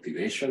geometric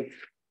motivation.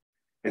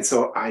 And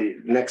so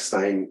next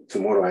time,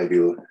 tomorrow, I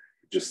will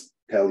just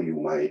tell you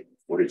my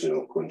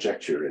original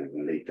conjecture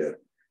and later,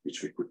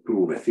 which we could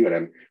prove a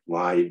theorem,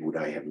 why would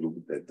I have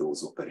looked at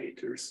those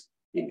operators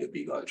in the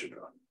big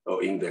algebra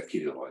or in the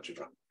Kirillov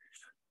algebra.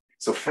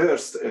 So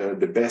first,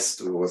 the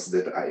best was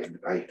that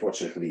I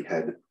fortunately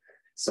had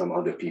some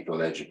other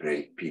people,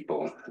 algebraic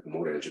people,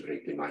 more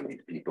algebraically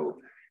minded people,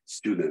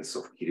 students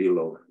of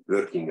Kirillov,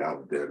 working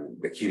out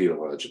the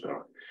Kirillov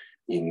algebra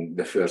in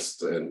the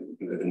first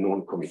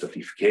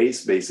non-commutative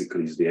case,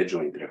 basically is the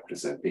adjoint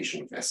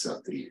representation of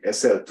SL3.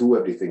 SL2,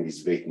 everything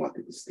is weight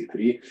multiplicity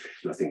free,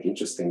 nothing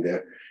interesting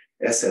there.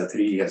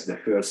 SL3 has the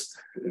first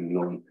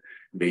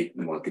non-weight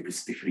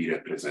multiplicity free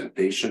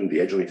representation, the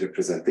adjoint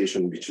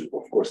representation, which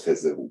of course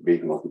has a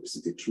weight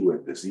multiplicity true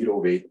at the zero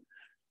weight,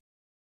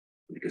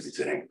 because it's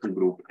a rank 2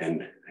 group,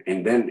 and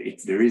then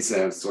there is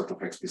a sort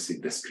of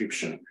explicit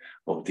description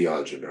of the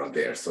algebra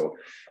there. So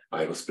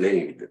I was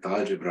playing with that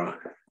algebra.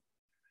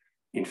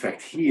 In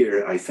fact,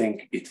 here I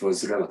think it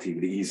was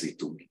relatively easy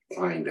to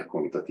find a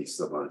commutative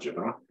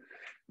subalgebra,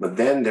 but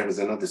then there was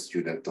another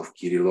student of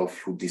Kirillov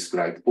who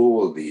described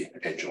all the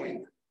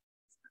adjoint.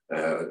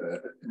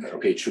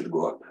 Okay, it should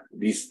go up.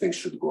 These things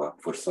should go up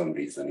for some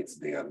reason. It's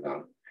there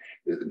now.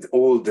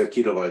 All the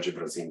Kirillov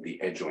algebras in the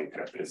adjoint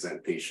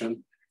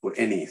representation for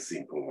any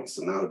simple one.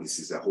 So now this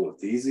is a whole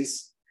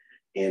thesis.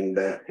 And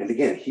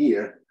again,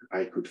 here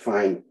I could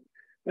find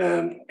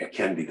a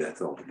candidate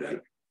of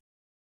the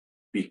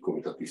big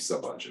commutative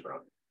subalgebra.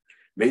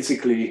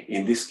 Basically,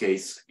 in this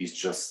case, it's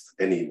just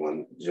any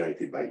one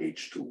generated by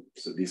H2.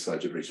 So this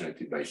algebra is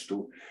generated by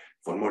H2.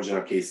 For more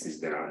general cases,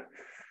 there are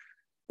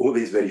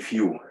always very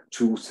few,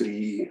 2,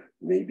 3,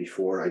 maybe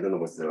 4. I don't know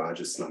what's the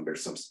largest number,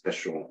 some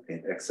special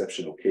and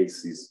exceptional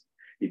cases.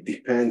 It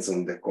depends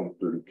on the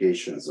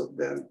complications of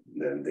the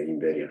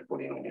invariant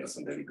polynomials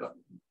and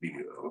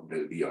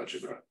the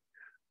algebra.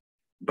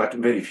 But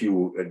very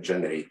few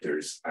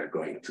generators are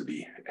going to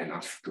be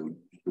enough to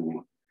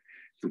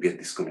get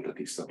this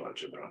commutative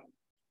subalgebra.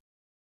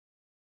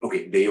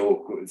 Okay,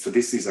 so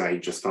this is I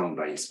just found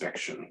by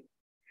inspection.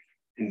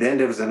 And then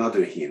there was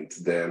another hint.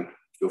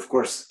 Of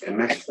course, a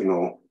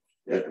maximal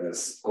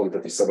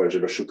commutative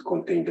subalgebra should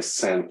contain the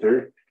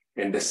center,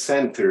 and the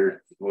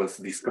center was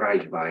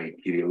described by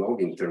Kirillov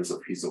in terms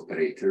of his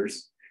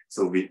operators.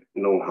 So we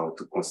know how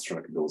to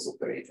construct those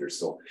operators.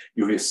 So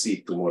you will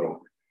see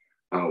tomorrow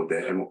how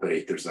the M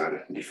operators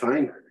are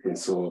defined. And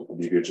so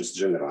we will just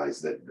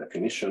generalize that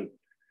definition.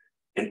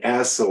 And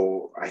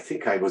also, I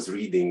think I was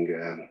reading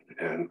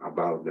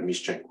about the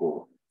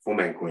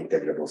Mischenko-Fomenko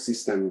integrable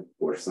system.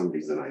 For some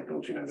reason, I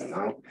don't remember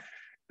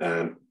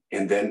now.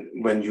 And then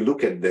when you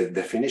look at the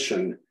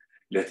definition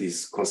that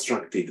is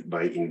constructed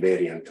by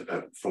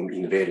from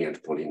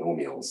invariant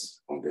polynomials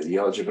on the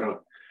Lie algebra,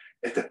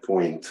 at a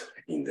point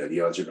in the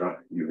Lie algebra,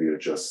 you will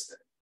just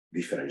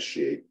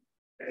differentiate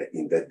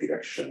in that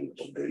direction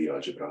of the Lie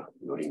algebra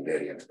your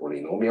invariant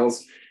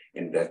polynomials,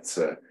 and that's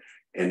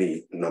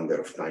any number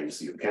of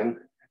times you can,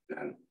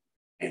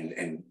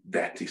 and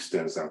that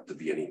turns out to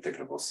be an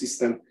integrable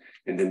system.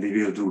 And then we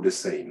will do the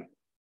same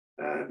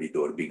with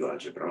our big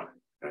algebra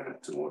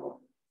tomorrow.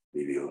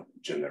 We will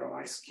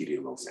generalize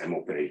Kirillov's M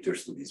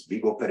operators to these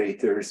big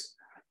operators,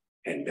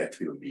 and that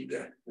will be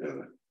the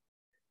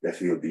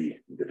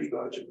big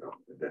algebra.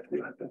 That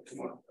will happen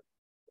tomorrow.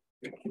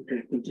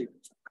 Okay, thank you.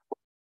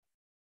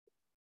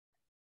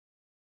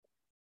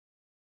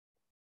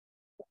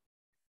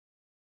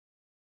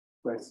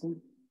 Question?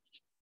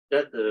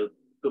 That the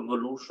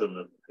convolution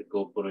of the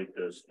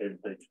operators and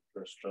the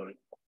first story.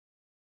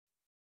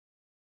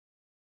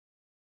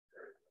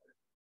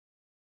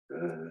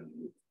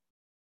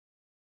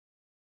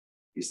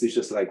 Is this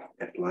just like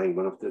applying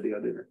one after the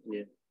other?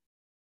 Yeah.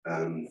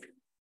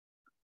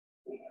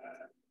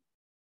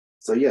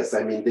 So yes,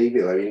 I mean they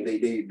will. I mean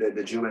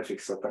the geometric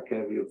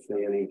sataka will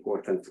play an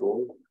important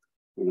role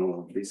in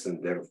all of this,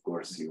 and there of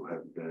course you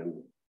have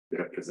the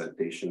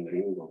representation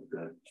ring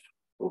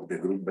of the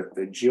group,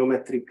 but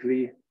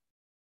geometrically,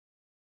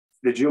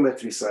 the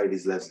geometry side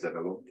is less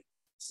developed.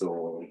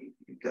 So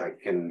I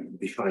can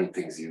define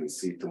things you will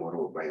see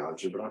tomorrow by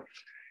algebra,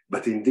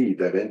 but indeed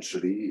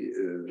eventually.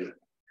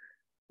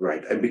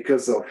 Right, and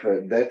because of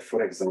that,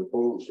 for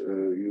example,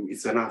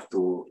 it's enough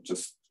to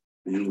just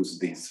use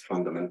these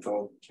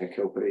fundamental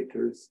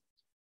operators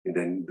and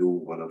then do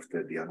one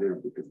after the other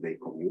because they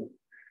commute,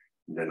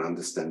 and then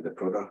understand the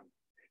product.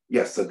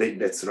 Yes, so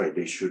that's right.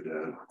 They should,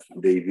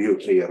 they will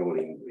play a role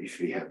in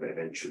if we have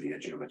eventually a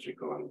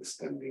geometrical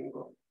understanding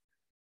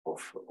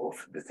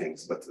of the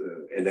things. But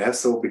and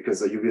also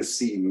because you will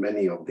see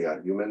many of the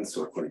arguments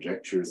or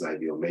conjectures I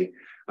will make,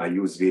 I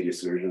use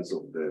various versions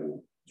of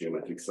the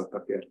geometric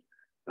subpacket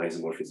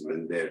isomorphism,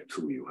 and there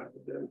too you have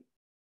the,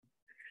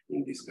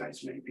 in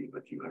disguise maybe,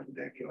 but you have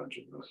the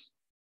algebra.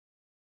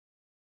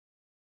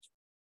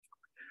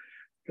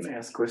 Can I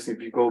ask a question?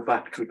 If you go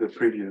back to the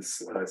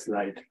previous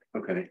slide.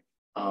 Okay.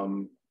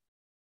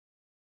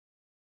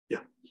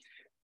 Yeah.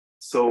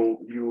 So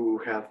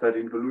you have that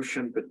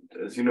involution, but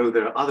as you know,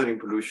 there are other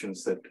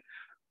involutions that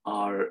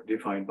are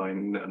defined by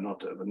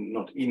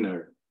not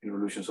inner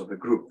involutions of the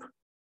group,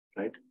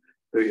 right?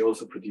 They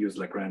also produce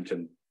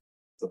Lagrangian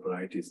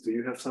varieties. Do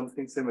you have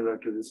something similar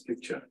to this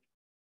picture?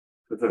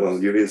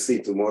 Well, you will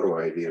see tomorrow.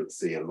 I will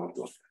say a lot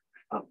of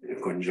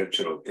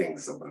conjectural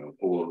things about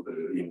all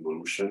the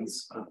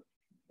involutions.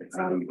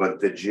 But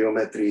the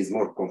geometry is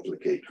more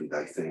complicated,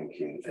 I think,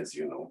 as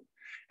you know.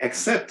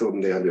 Except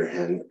on the other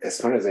hand, as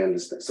far as I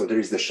understand, so there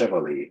is the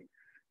Chevalier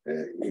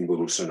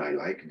involution I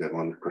like, the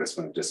one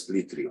corresponding to the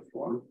split real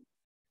form.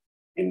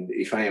 And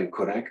if I am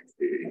correct,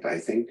 I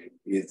think,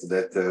 is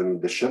that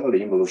the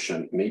Chevalier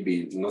involution may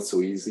be not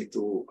so easy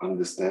to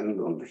understand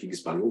on the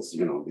Higgs bundles.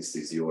 You know, this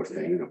is your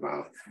thing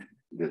about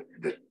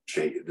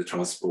the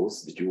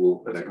transpose, the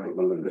dual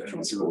bundle and the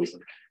transpose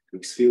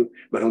Higgs field.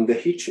 But on the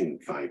Hitchin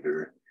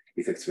fiber,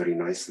 it acts very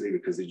nicely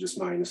because it's just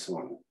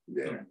 -1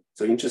 there. Yeah.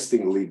 So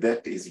interestingly,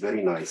 that is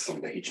very nice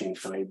on the Hitchin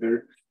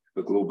fiber,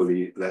 but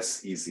globally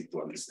less easy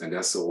to understand.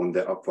 Also on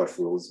the upward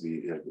flows, we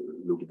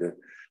looked at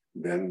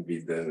them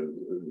with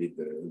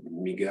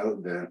Miguel.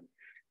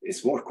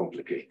 It's more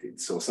complicated.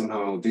 So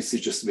somehow this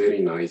is just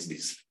very nice.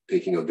 This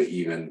taking of the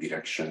even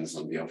directions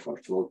on the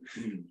upward flow.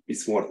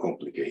 It's more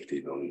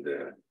complicated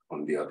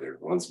on the other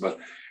ones. But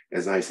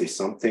as I say,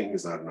 some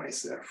things are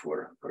nicer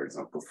for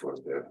example, for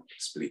the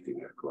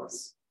splitting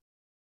across.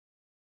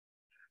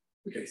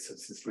 Okay, so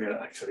since we are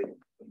actually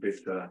a bit,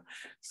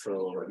 so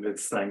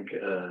let's thank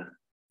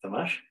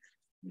Tamás.